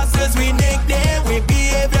 scandalous is we nickname. We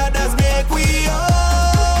behavior does make we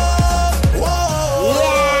up. Whoa,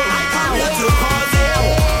 I come here to cause it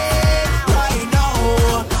right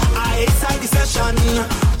now. I excite the session,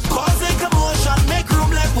 causing commotion, make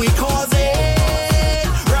room like we cause it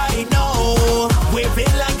right now. We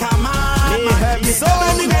feel like a man,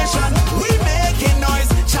 disturbing the nation. We making noise,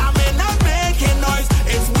 jamming and making noise.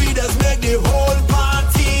 It's we just make the whole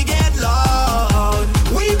party get loud.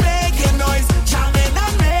 We making noise, jamming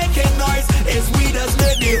and making noise. It's we just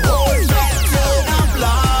make the whole place turn up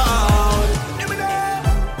loud.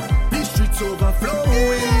 These streets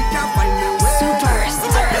overflowing, can't find me way.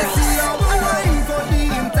 Superstars. Let's see how I wine for the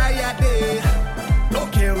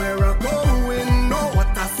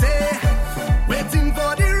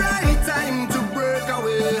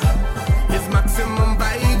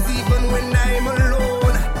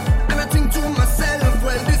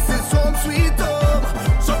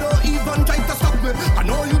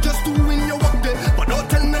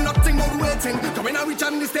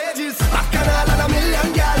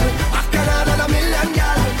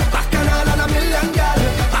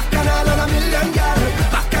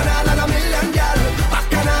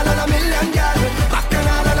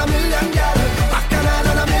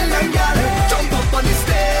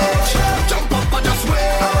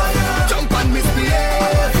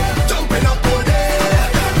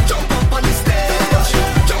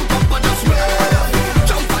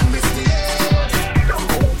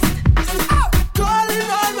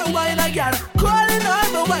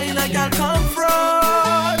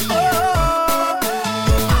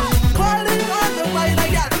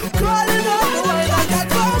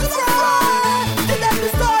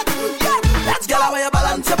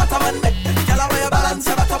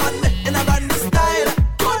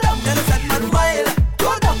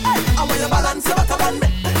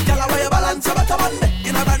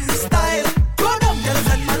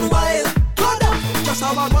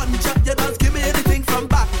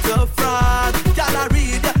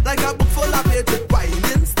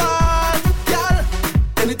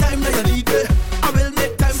anytime that you need me, I will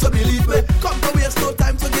make time to believe me. Come to waste no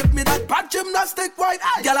time to give me that bad gymnastic wine.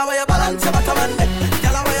 Girl, how you balance your bottom and me?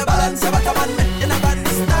 Girl, how you balance your bottom and me? In a bad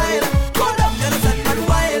style, go down, you know, set that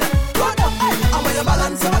wild. Go down, how you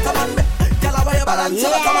balance your bottom and me? Girl, how you balance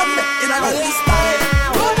your bottom and me? In a bad style,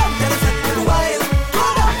 go down, you know, set that wild. Go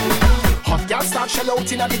down. Hot girl start shell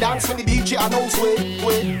out in the dance when the DJ announce way.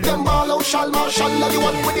 Them ball out, shall marshal, now the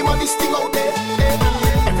one with the money sting out there.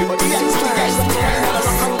 Everybody else to the guys, to the guys,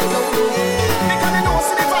 because they know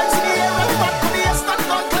see the vibes in the air and the back of the ass not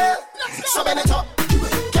gone clear. So bend it up,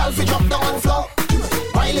 girl fi drop down on floor.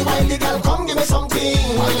 Wiley, girl come give me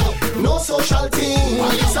something. No social thing.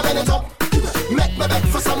 So bend it up, make me beg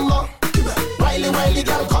for some more. Wiley,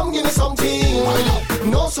 girl come give me something.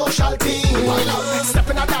 No social thing. Step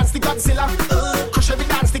in a dance the Godzilla, crush every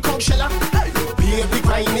dance the Coachella. Baby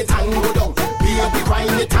grind it and go down. Baby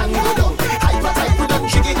grind it and go down. Hyper type with a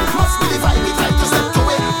jiggy. Must be the vibe, it's like to step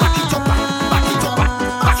away. Back it up, back it up,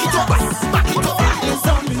 back it up, back it up. It's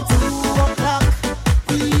only 2 o'clock.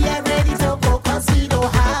 We are ready to go 'cause we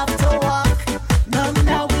don't have to walk.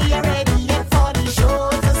 Now we are ready yet for the show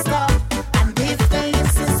to stop. And if they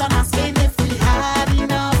insist on asking if we had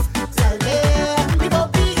enough, tell them we gon'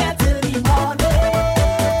 be here till the morning.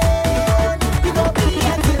 We gon' be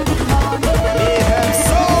here till the morning.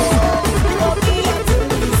 We gon' be here till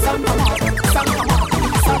the sun come up, sun come up,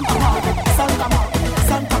 sun come up, sun come up,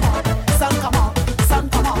 sun come up, sun come up, sun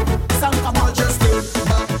come up, sun come up. Just look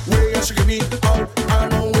back where she give me up. I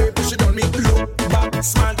know where she done me. Look back,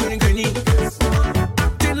 smile, grinny.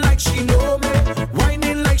 Acting like she know me,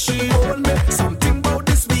 whining like she own me. Something about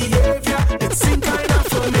this behavior, it seems kind of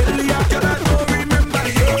familiar. Girl, I don't remember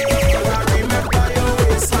you. Girl, I remember your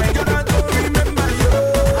waistline. Girl, I don't remember you.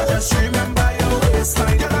 I just remember your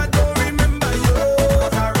waistline. Girl, I don't remember you.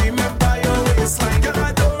 I remember your waistline. Girl,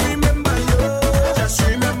 I don't remember you. I just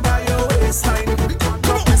remember your waistline.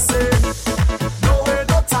 Come me say, no way,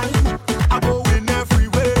 no time. I'm going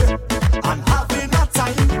everywhere and having a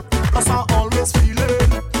time. 'Cause I always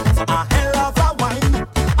feeling a hell of a wine.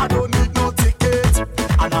 I don't need no ticket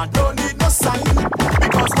and I don't need no sign.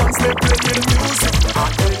 Because once they playing music, I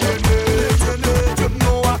play in it. You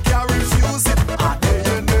know I can't refuse it. I play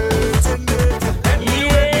in it.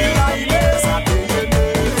 Anyway, the line is I play in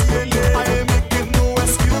it. I ain't making no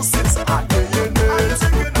excuses. I play in it.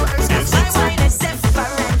 My wine is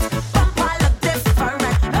different, bumper look different,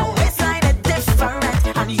 my waistline is different,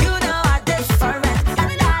 and you know I'm different.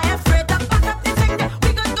 And I am afraid to back up the thing that we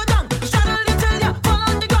could go down. Straddle it till you fall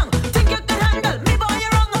on the ground. Think you can handle me, boy,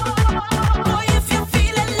 you're wrong. Boy, if you're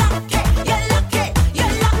feeling lucky, you're lucky,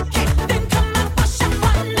 you're lucky, then come and push up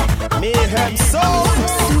on me. Mayhem Soul.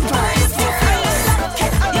 Boy, if you're feeling lucky,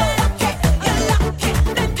 you're lucky, you're lucky,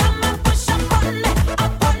 then come and push up on me,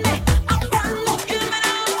 up on me, up on me. Give me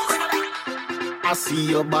now. I see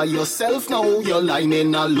you by yourself now, you're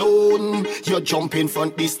lining alone. You're jumping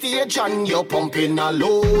front the stage and you're pumping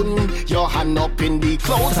alone. Your hand up in the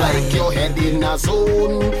clouds like your head in a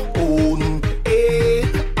zone. Own,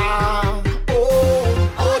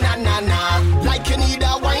 oh, na, like you need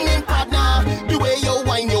a whining partner. The way you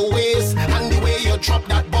whine your waist and the way you drop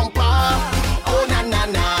that bumper. Oh, na,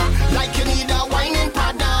 like you need a whining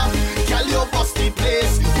partner. Girl, you bust the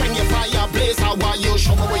place when you fire blaze. How are you?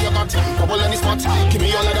 Show me where you got bubble on the spot. Give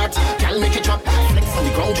me all of that. Girl, make it drop. Flex on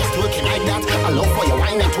the ground, just twerk it like that. I love for your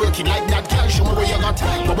wine and twerk it like that. Girl, show me where you got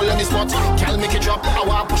bubble on the spot. Girl, make it drop. I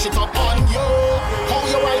want push it up on you. How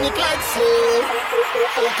you wine it like so?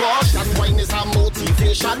 Oh gosh, that wine is a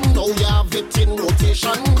motivation. Now you have it in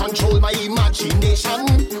rotation. Control my imagination.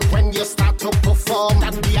 When you start to perform,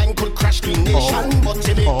 that behind could crash the nation. But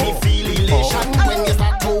you make me feel elation. When you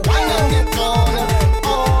start to wine and get on.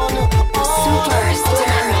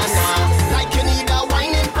 Like you need a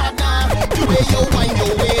whining partner. The way you whine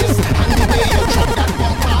your waist and the way you drop that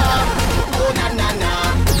bumper. Oh na,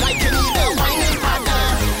 like you need a whining partner.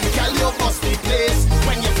 Girl, you bust the place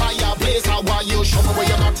when you fire blaze. How are you? Show me where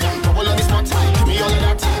you got bubble on the spot. Give me all of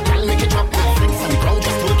that. Girl, make it drop. Flex on the ground,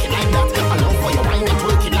 just twerk it like that. I love for your wine and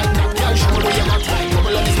twerk it like that. Girl, show me where you got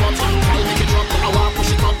bubble on the spot. Girl, make it drop. I want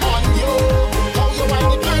push it up on you. How you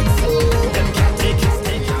whine it like so? Them can't take it.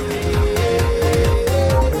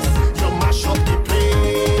 You mash up the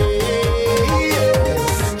place.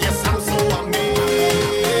 Yes, I'm so amazed.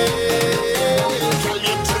 Girl,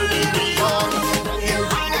 you turn me on. You're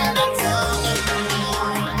whining that song.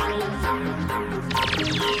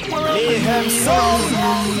 Mayhem Soul.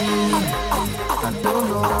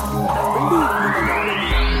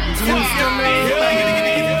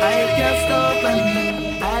 I can't stop and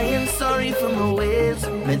I am sorry for my ways,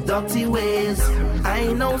 my dirty ways. I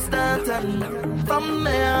I know starting from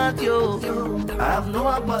my heart, yo. I have no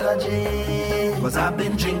apology, 'cause I've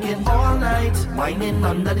been drinking all night, whining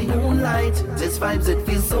under the moonlight. This vibes, it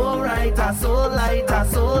feels so right, so light,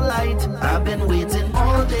 so light. I've been waiting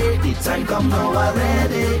all day, the time come now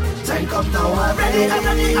already. Time come now already.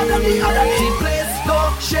 The place go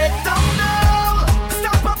shake down now.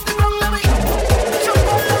 Stop up the ground, let me jump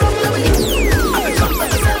on the ground, let me. I jump by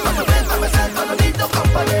myself, on the bed by myself, I don't need no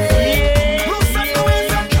company. Loose on the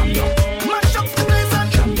ways and mash up the place and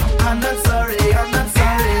I'm not sorry.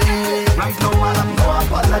 Right now I have no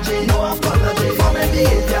apology for my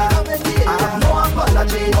behavior. I have no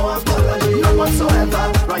apology, none whatsoever.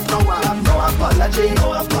 Right now I have no apology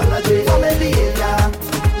for my behavior.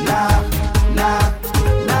 Nah.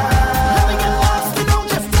 Let me get lost, you know,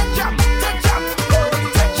 just take jump.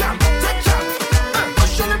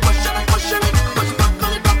 Pushing it, push back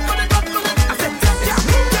on it. I said take jump.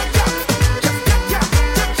 Just take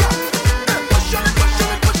jump. Pushing it.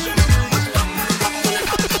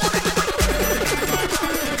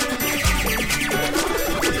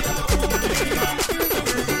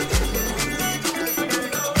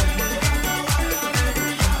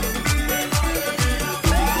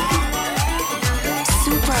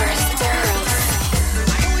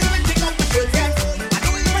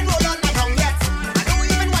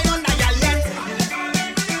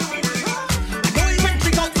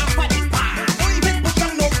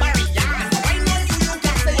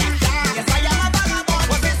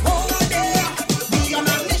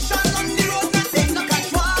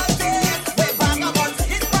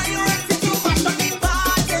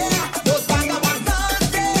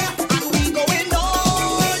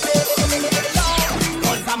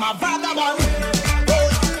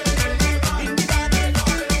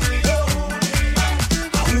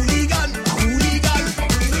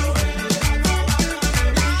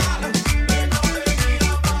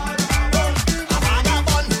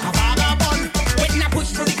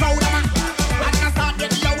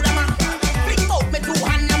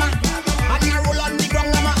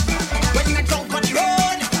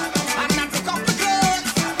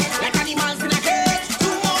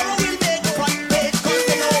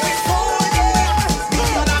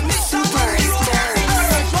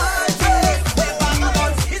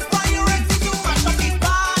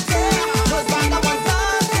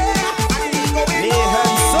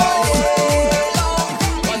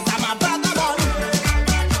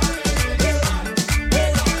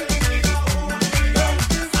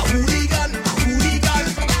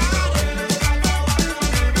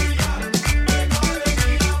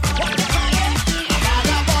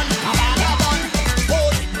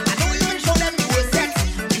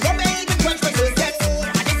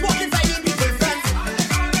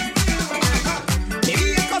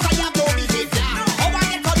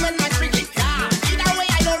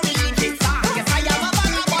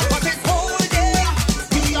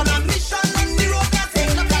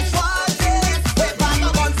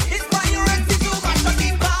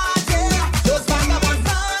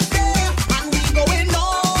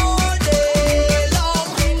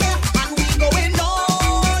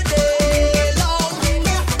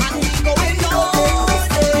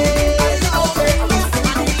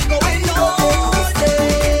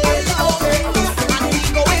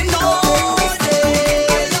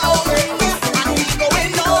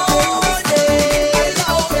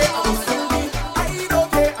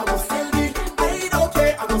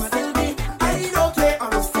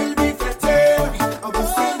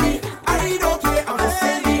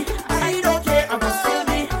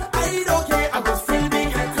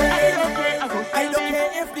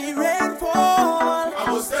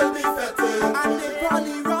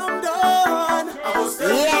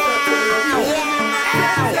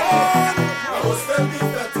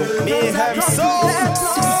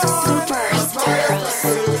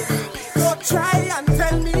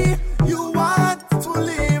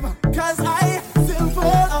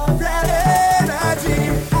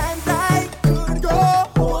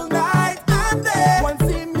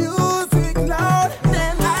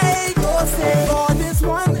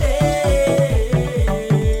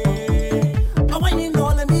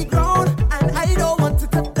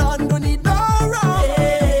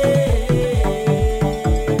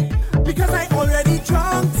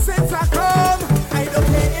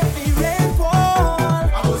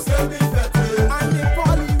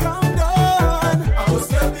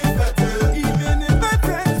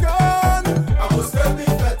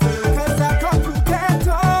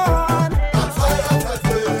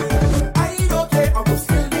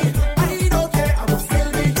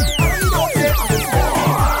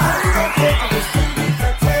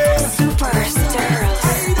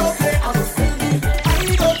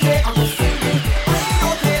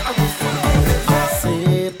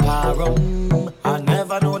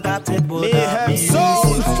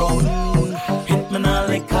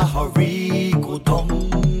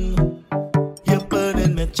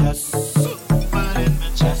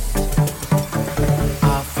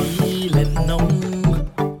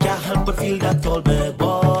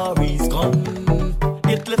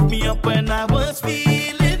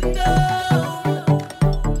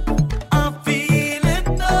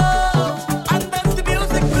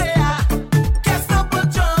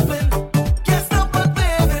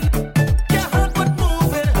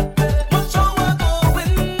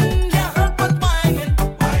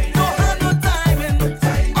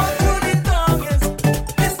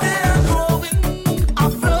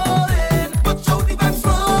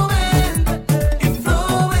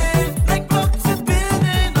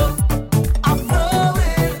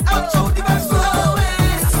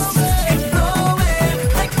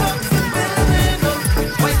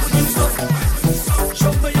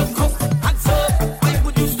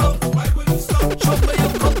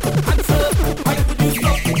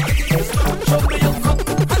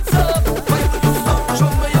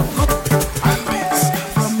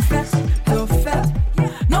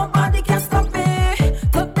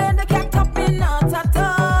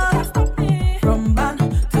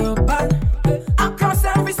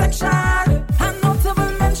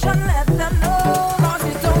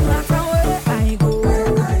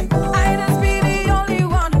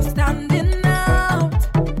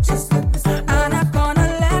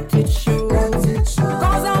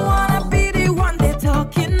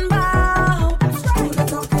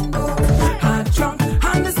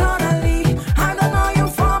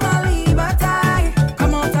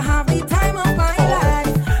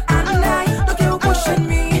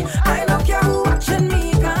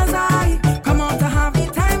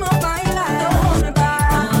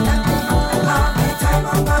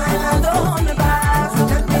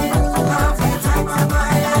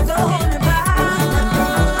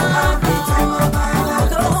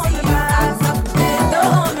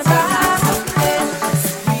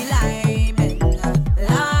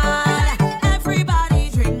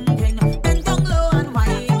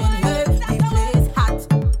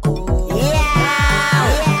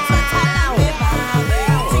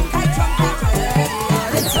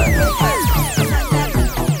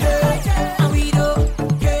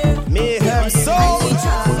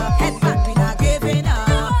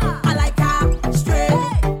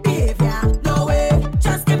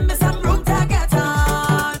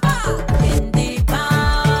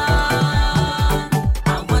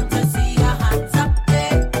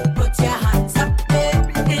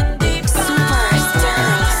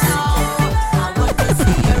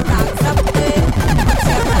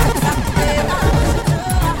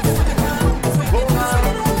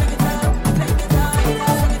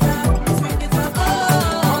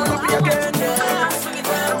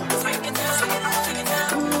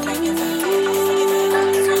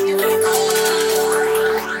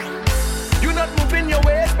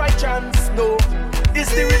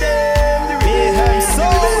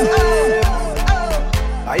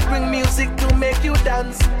 I bring music to make you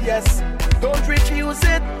dance, yes. Don't refuse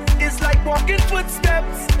it. It's like walking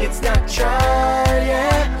footsteps. It's natural,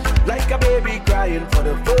 yeah. Like a baby crying for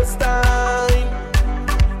the first time.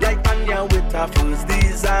 Like Anya with her first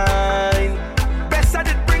design. Best I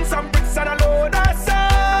did bring some bricks and a load of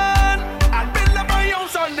sand and build up my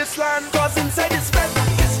house on this land. Cause inside this fed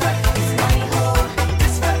is my home.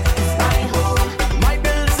 This fed is my home. My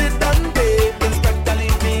bills is done paid. Inspector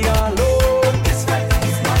leave me alone. This fed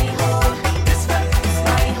is my home. This fed is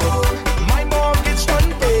my home. My mortgage done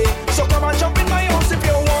paid. So come and jump in my house if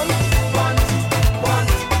you want.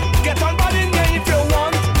 Get on board in here if you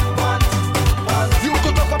want. You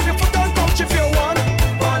could tuck up your foot on couch if you want.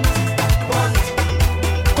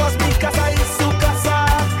 Cause because I is Soca,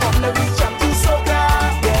 come let me jump to Soca.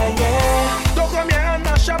 Yeah, yeah. Don't come here and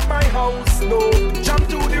mash up my house, no. Jump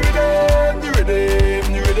to the rhythm, the rhythm,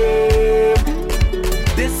 the rhythm.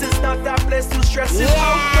 This is not a place to stress it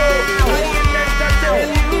out, no. Let me tell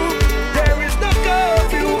you, there is no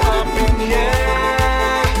curfew up in here.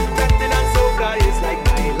 Betting on Soca is like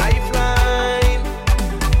my lifeline.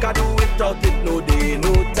 Can do without it, no day,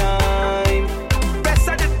 no time. Best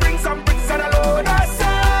I did bring some bricks and a load of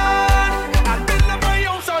sand and build up my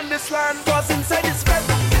house on this land. Cause inside this fed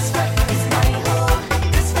is my home.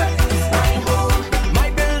 This fed is my home. My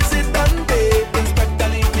bills is done paid. Inspector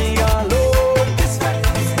leave me alone. This fed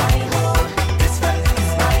is my home. This fed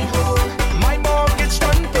is my home. My mortgage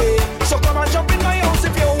done paid. So come and jump in my house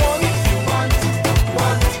if you want.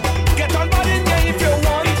 Get on board in here if you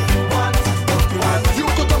want. You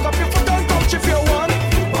could tuck up your foot on couch if you want.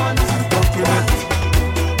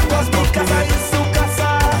 Cause because I is Soca,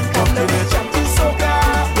 come let me jump to Soca.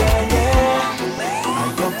 Yeah, yeah.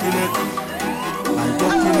 I'm talking it.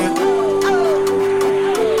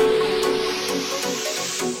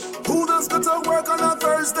 Who does go to work on a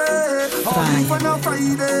Thursday? Or leave on a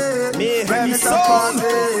Friday? Mayhem When it's a Sound. party.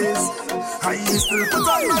 I still put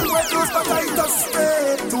on my wet clothes, but I just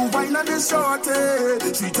stay to wine on this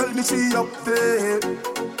shorty. She tell me she up there.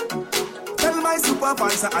 Tell my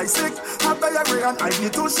supervisor I sick, have diarrhea and I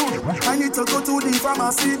need to shoot. I need to go to the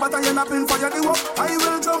pharmacy, but I end up in fire the walk. I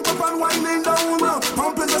will jump up and whining down now,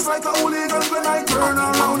 pumping just like a hooligan when I turn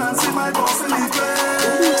around and see my boss in the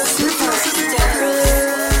place. If you see me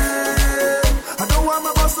again, I don't want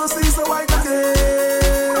my boss to see, so I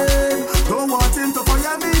again. Don't want him to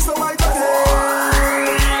fire me, so I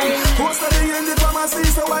again. Post me in the pharmacy,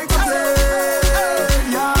 so I again.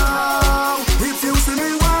 Yeah, if you see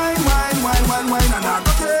me wine, and I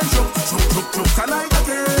go again, jump, and I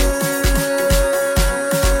again.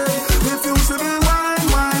 If you see me wine,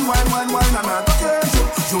 and I go again,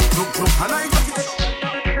 jump, and I again.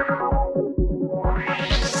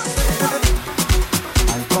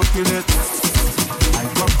 I'm rocking it.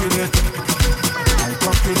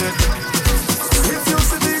 If you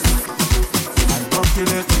see me, I'm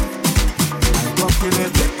rocking it. If you see me, I'm rocking it.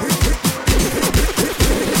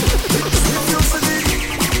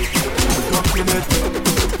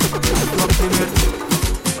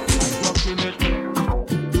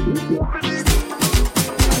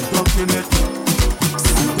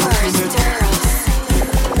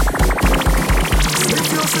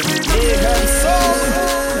 If you see me, Mayhem Sound.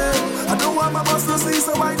 I don't want my boss to see,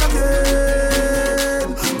 so I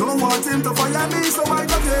again. Don't want him to fire me, so I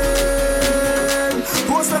again.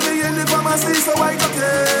 Post me in the pharmacy, so I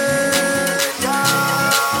again.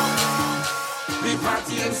 Yeah. We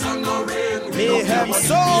party and sun no rain. Mayhem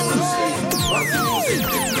Sound.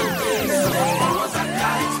 Was a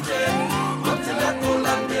nice day until that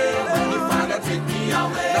golden day when the Father take me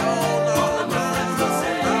away. All of my friends will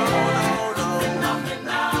say,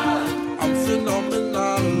 I'm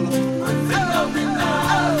phenomenal. I'm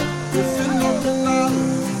phenomenal. You're phenomenal.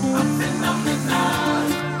 I'm phenomenal.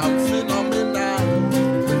 I'm phenomenal.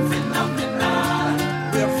 Phenomenal.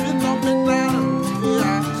 We're phenomenal.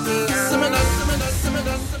 Yeah. Similar.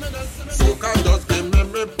 Soca just give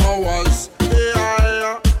me powers.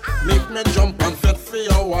 Yeah.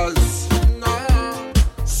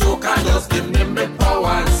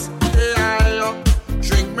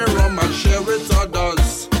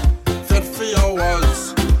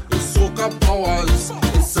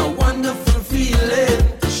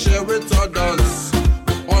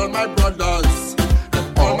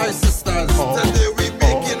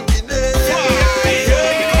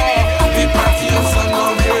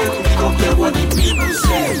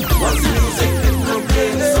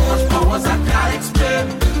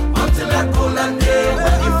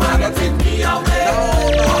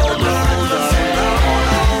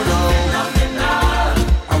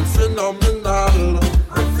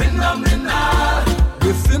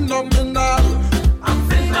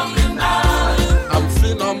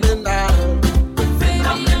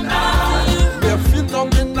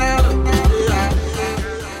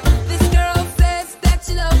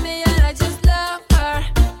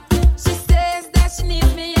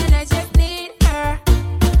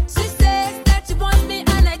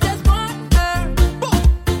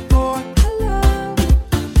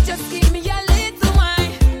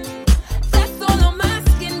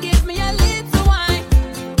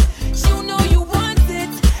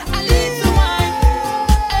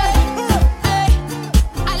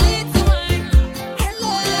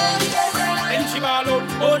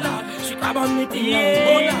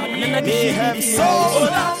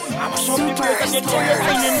 I'm a shop the place and you know you're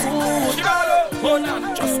whining good. Hold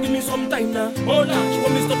on, just give me some time now. Hold on, she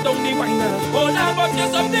want me stop down the wine now. Hold on, but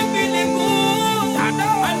there's something feeling good.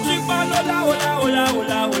 And she ball hola, hola, hola,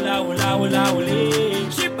 hola, hola, hola, hola, hola.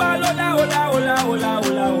 She ball hola, hola, hola, hola,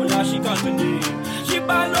 hola, hola. She got the name. She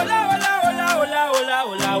ball hola, hola, hola, hola, hola,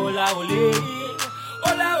 hola, hola, hola.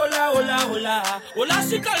 Hola, hola, hola, hola, hola.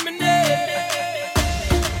 She call me name.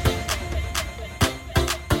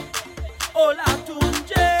 Hola,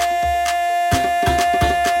 Tunje.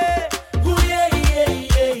 Ooh, yeah, yeah,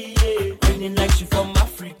 yeah, yeah. Feeling like she from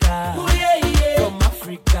Africa. Ooh, yeah, yeah. From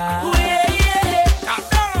Africa. Ooh, yeah, yeah.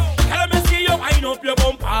 Tell me, see you wind up your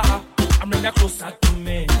bumper. I'm really closer to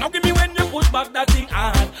me. Now give me when you put back that thing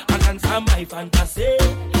on and answer my fantasy.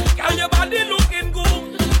 Girl, your body looking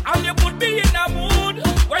good, and you put me in a mood.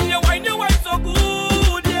 When you wind so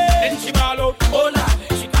good, yeah. Then she ball out, hola.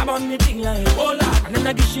 She come on me thing like hola, and then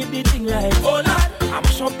I give she the thing like hola. I'm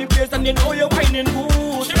shop the place and you know you're whining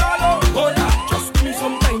good. She ball out, hola. Just give me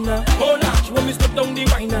some time now, hola. She want me step down the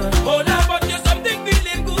wine now, hola. But there's something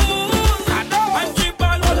feeling good. And she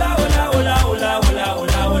ball hola, hola, hola, hola, hola,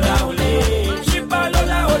 hola, hola, hola. She ball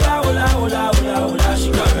hola, hola, hola, hola, hola, hola. She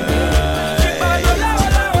got me. She ball hola,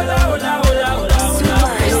 hola, hola, hola, hola, hola,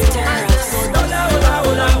 hola. Hola, hola,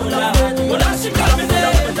 hola, hola. Hola, she got me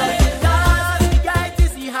there. The guy to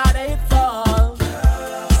see how they fall.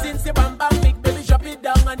 Since you bam bam big, baby, drop it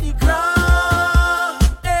down on the ground.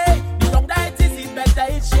 Hey, the wrong that is better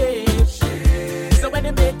it shake. So when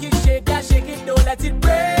they make it shake, yeah, shake it, don't let it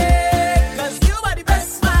break. Cause you are the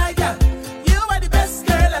best, my girl. You are the best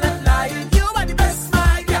girl, and I'm lying. You are the best,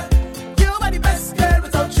 my girl. You are the best girl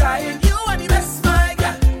without trying. You are the best, my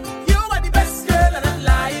girl. You are the best girl, and I'm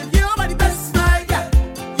lying. You are the best, my girl.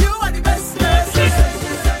 You are the best girl.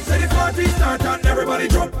 Say the party start and everybody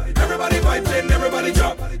jump. Everybody vibes in, everybody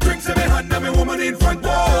jump. Drinks in my hand and my woman in front.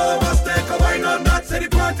 Whoa, must take a wine on that. Say the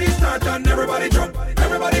party start and everybody jump.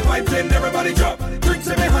 Everybody vibes in, everybody jump. Drinks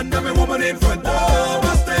in my hand and my woman in front. Whoa,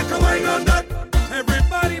 must take a wine on that.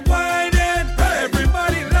 Everybody whining,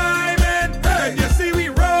 everybody liming. And you see we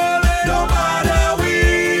rolling, no matter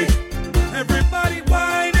we. Everybody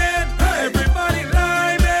whining, everybody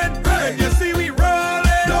liming. And you see we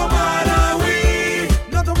rolling, no matter we.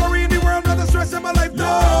 Not to worry in the world, not to stress in my life.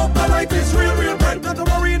 No, my life is real, real bright. Not to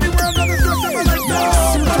worry in the world, not to stress in my life.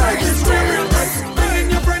 No, my life is real, real bright. Bring in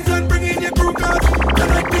your friends and bring in your crew, cause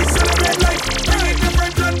tonight we celebrate life. Bring in your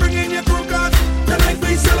friends and bring in your crew, cause tonight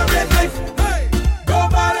we celebrate life. Hey, go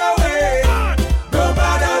bother way, go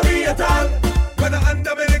bother we at all. Whether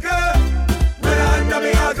under me liquor, whether under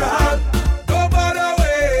me alcohol. Go bother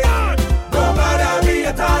way, go bother we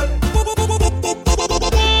at all.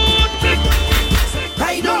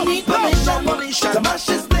 I don't need permission to mash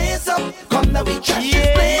this place up. Come now we trash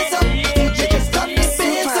this place up. DJ just turn this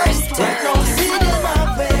bass up. Right now feeling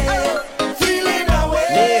my way, feeling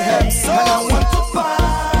away. And I want to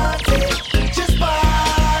party, just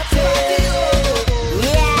party.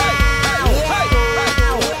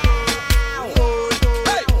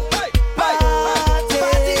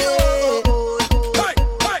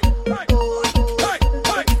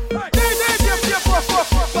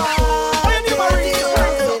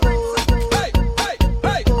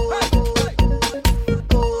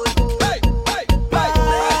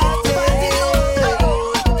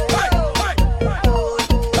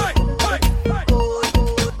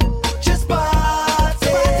 Just party.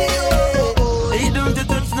 They don't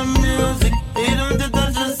touch the music, they don't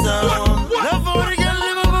touch the sound. Love how the girl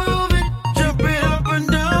live move it, jump it up and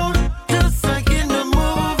down, just like in the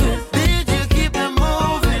movie. DJ keep it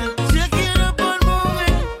moving, shake it up and move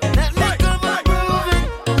it. Let me come and prove it,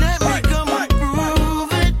 let me come and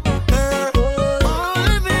prove it.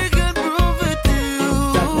 Only me can prove it to you.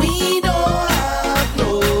 We don't have no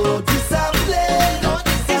discipline.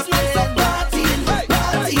 It's like some partying,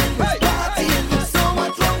 partying, partying. So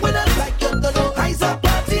much wrong with us, like you don't know. Eyes are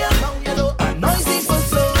partying, now you know. A noisy for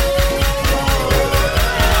so.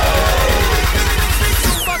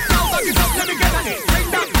 Let me get on it. Bring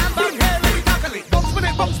that hand back here, let me tackle it.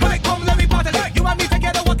 Bounce when it come, let me party it. You and me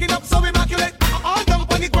together, walking up so immaculate. All down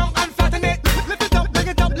on the ground and flatten it. Lift it up,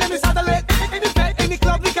 let me saddle it. Any bed, any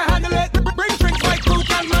club, we can handle it. Bring drinks, my crew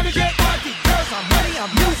can manage it. Party, girls and money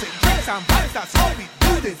and music, drinks and vibes, that's how we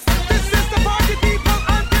do this. This is the party people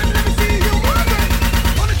anthem. Let me see you move it.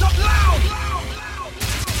 Turn it up loud.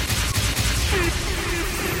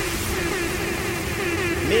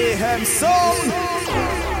 Mayhem Sound.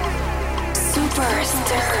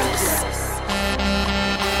 Superstars.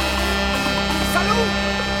 Salute.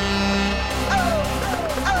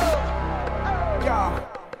 Yeah.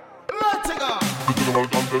 Let's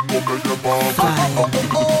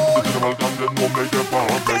go.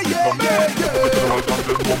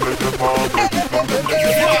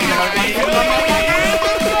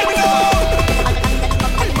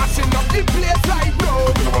 mashing up the place right now.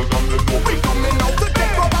 We coming out to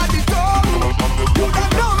take over the town. You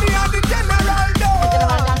don't know me as the general though.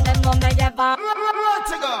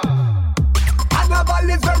 Carnival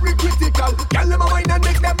is very critical. Girl, them a wine and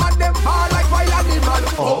make them and them fall like wild animal.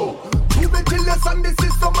 Oh, move it till the sun, this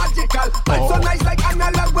is so magical. Vibes so nice like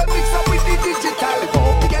analog, we mix up with the digital.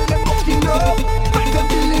 Girl, them fucking up, and them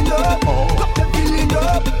feeling up, stop them feeling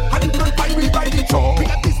up. And it's not fine, we ride it up. We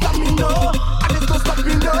got this stamina, and it's no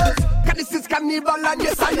stopping us. 'Cause this is Carnival, and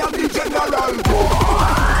yes, I am the general.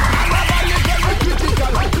 Carnival is very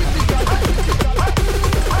critical.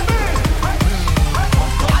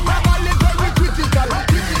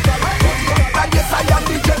 Yes, I am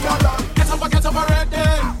the general. Get up already.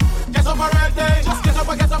 Get up already. Just get up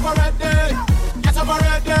already. Get up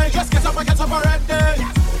already. Just get up already.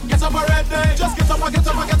 Get up already. Just get up.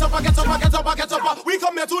 We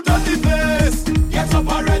come here to dance the place. Get up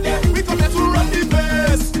already. We come here to run the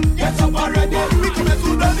place. Get up already. We come here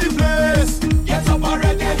to dance the place. Get up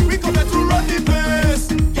already. We come here to run the place.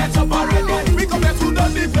 Get up already. We come here to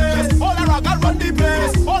dance the place. All the rock and run the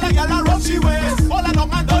place. All the gyal and run she waist. All the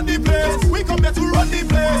long and done the place. We come here to run the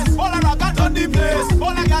place. All the rock and done the place.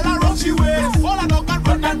 All the gyal and run she waist. All the long and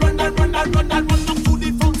run down to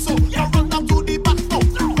the front so. Yeah, run down to the back so.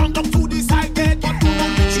 Run down to the side gate. Run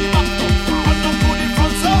down to the back so. Run down to the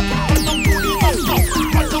front so. Run down to the back so.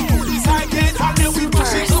 Run down to the side gate. And then we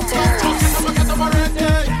push it up. Get up already.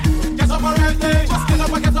 Get up already. Just get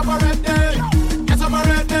up already. Get up already. Just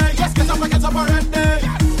get up already.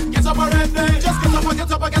 Get up already. Just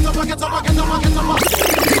get up.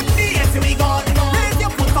 Yes, we got it. Raise your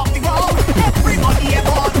foot off the ground. Everybody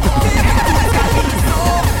aboard.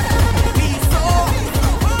 Be so.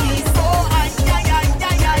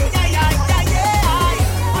 Ay.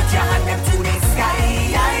 Put your hand up to the sky.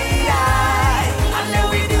 And then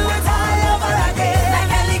we do it all over again. Like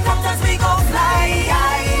helicopters, we go fly.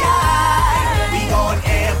 We gone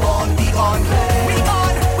airborne. We gone.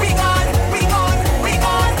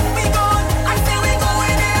 I say we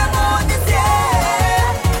going airborne this year.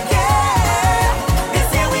 This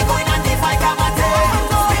year we going on the fight of a day.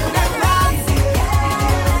 Spin them round.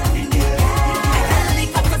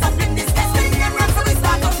 Helicopters up in the sky. Spin them round so we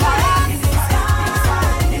start to fly.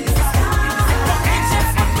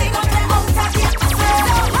 Engines up, we gon' get out of the atmosphere.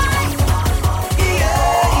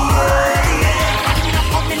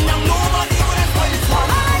 Coming down, nobody gonna spoil this one.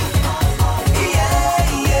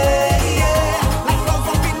 Like clouds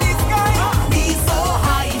up in the sky. Be so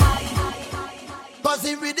high. Cause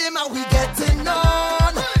the rhythm and we getting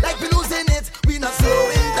on. Like we losing it, we not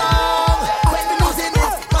slowing down. When we losing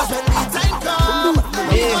it, cause when we time come,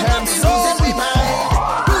 we gonna be losing we mind.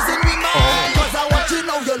 Cause I watching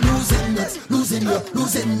how you're losing it.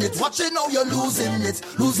 Watching how you're losing it.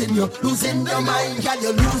 Losing your mind, girl,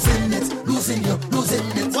 you're losing it.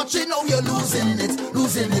 Watching how you're losing it.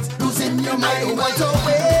 Losing your mind. I don't want to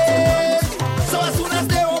wait. So as soon as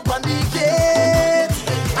they open the gate,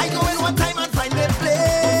 I go in one time and find a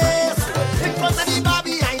place in front of the bar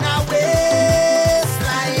behind our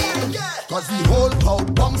waistline. Cause the whole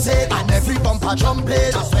crowd bouncing and every bumper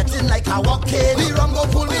jumping, I'm sweating like a walking. The rum go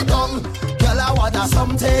pull me down. Girl, I want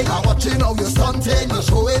something. I'm watching how you're stunting. You're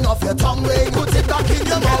showing off your tongue ring. Put it back in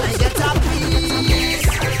your mouth. I get a piece.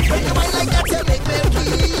 When you mind like that, you make me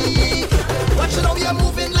weak. Watching how you're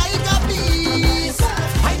moving like a beast.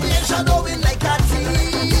 Hiding and shadowing like a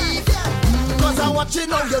thief. Cause I'm watching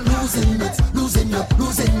how you're losing it.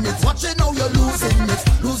 Watching how you're losing it.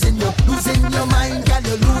 Losing your mind, girl,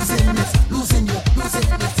 you're losing it.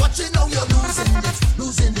 Watching how you're losing it.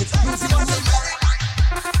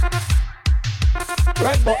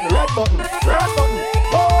 Red button.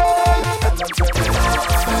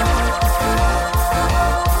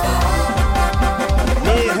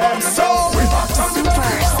 Mayhem soul. We back on the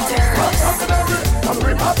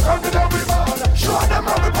we back on the show them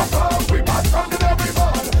how we perform. We back on the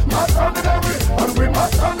and we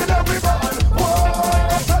back on the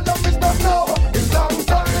whoa, tell them it's not now. It's long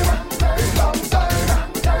time.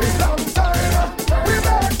 We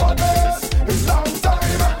made for this. It's long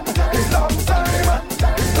time.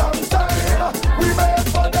 We made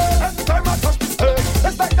for this. Every time I touch the stage,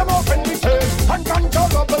 it's like them open the cage.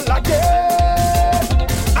 Uncontrollable again.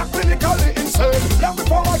 I'm clinically insane. Long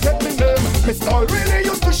before I get my name, Mr. really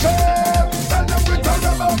used to shame. Tell them we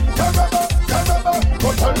terrible.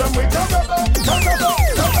 Go tell them we terrible.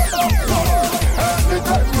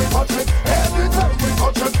 Anytime we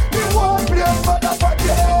touch it, we won't play for that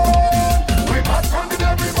again. We mad from the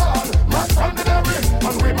every man,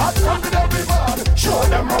 and we mad from the every man. Show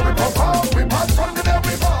them how we perform.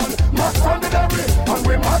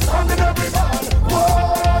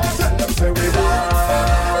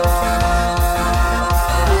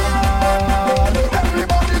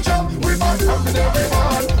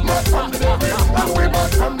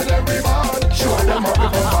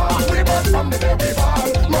 the very ball.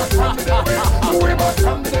 Mad from the very. We mad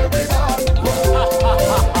from the very ball.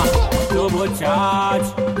 Double charge.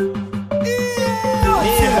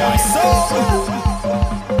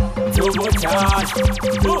 Double charge.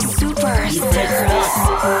 Boom. Superstars.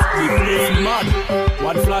 We play mad.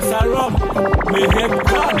 One flash of rum. Me head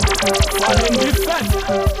gone. Fall in defense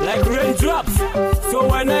like raindrops. So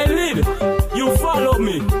when I lead, you follow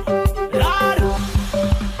me. Lord,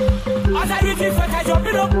 as I reach it, I jump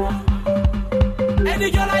it up. Any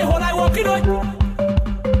girl I hold, I walk it up.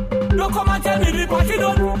 Don't come and tell me the party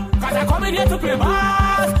done. Cause I come in here to play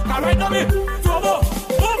bass. Cause right now me, turbo,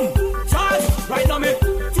 boom, charge. Right now me,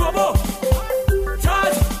 turbo,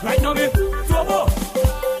 charge. Right now me, turbo,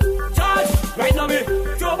 charge. Right now me,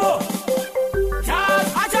 turbo, charge.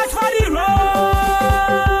 I charge for the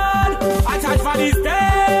road. I charge for the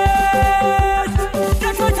stage.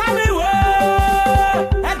 That's what time we were.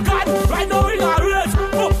 And God, right now we got race.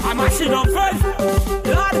 Oh, I'm mashing up first.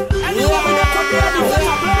 Lord, anyone with a copy of the way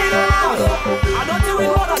I'm playing around. I don't do it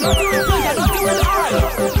more, I don't do it big, I don't do it all.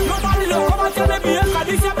 Nobody don't come and tell me behave, cause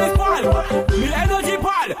this is my ball. Me energy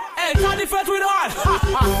ball, and turn the first with all.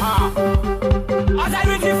 As I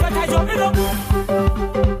reach the first, I jump it up.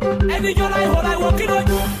 Any girl I hold, I walk it up.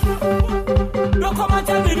 Don't come and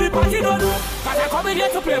tell me the party done. Cause I come in here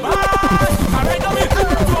to play ball. And right now me,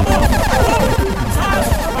 turbo, charge.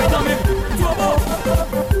 Right now me, turbo,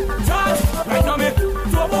 charge. Right now me,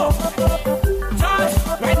 turbo, charge.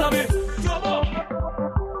 Right now me, turbo.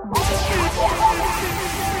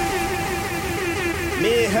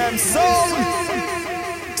 Mayhem Soul.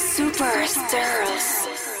 Superstars.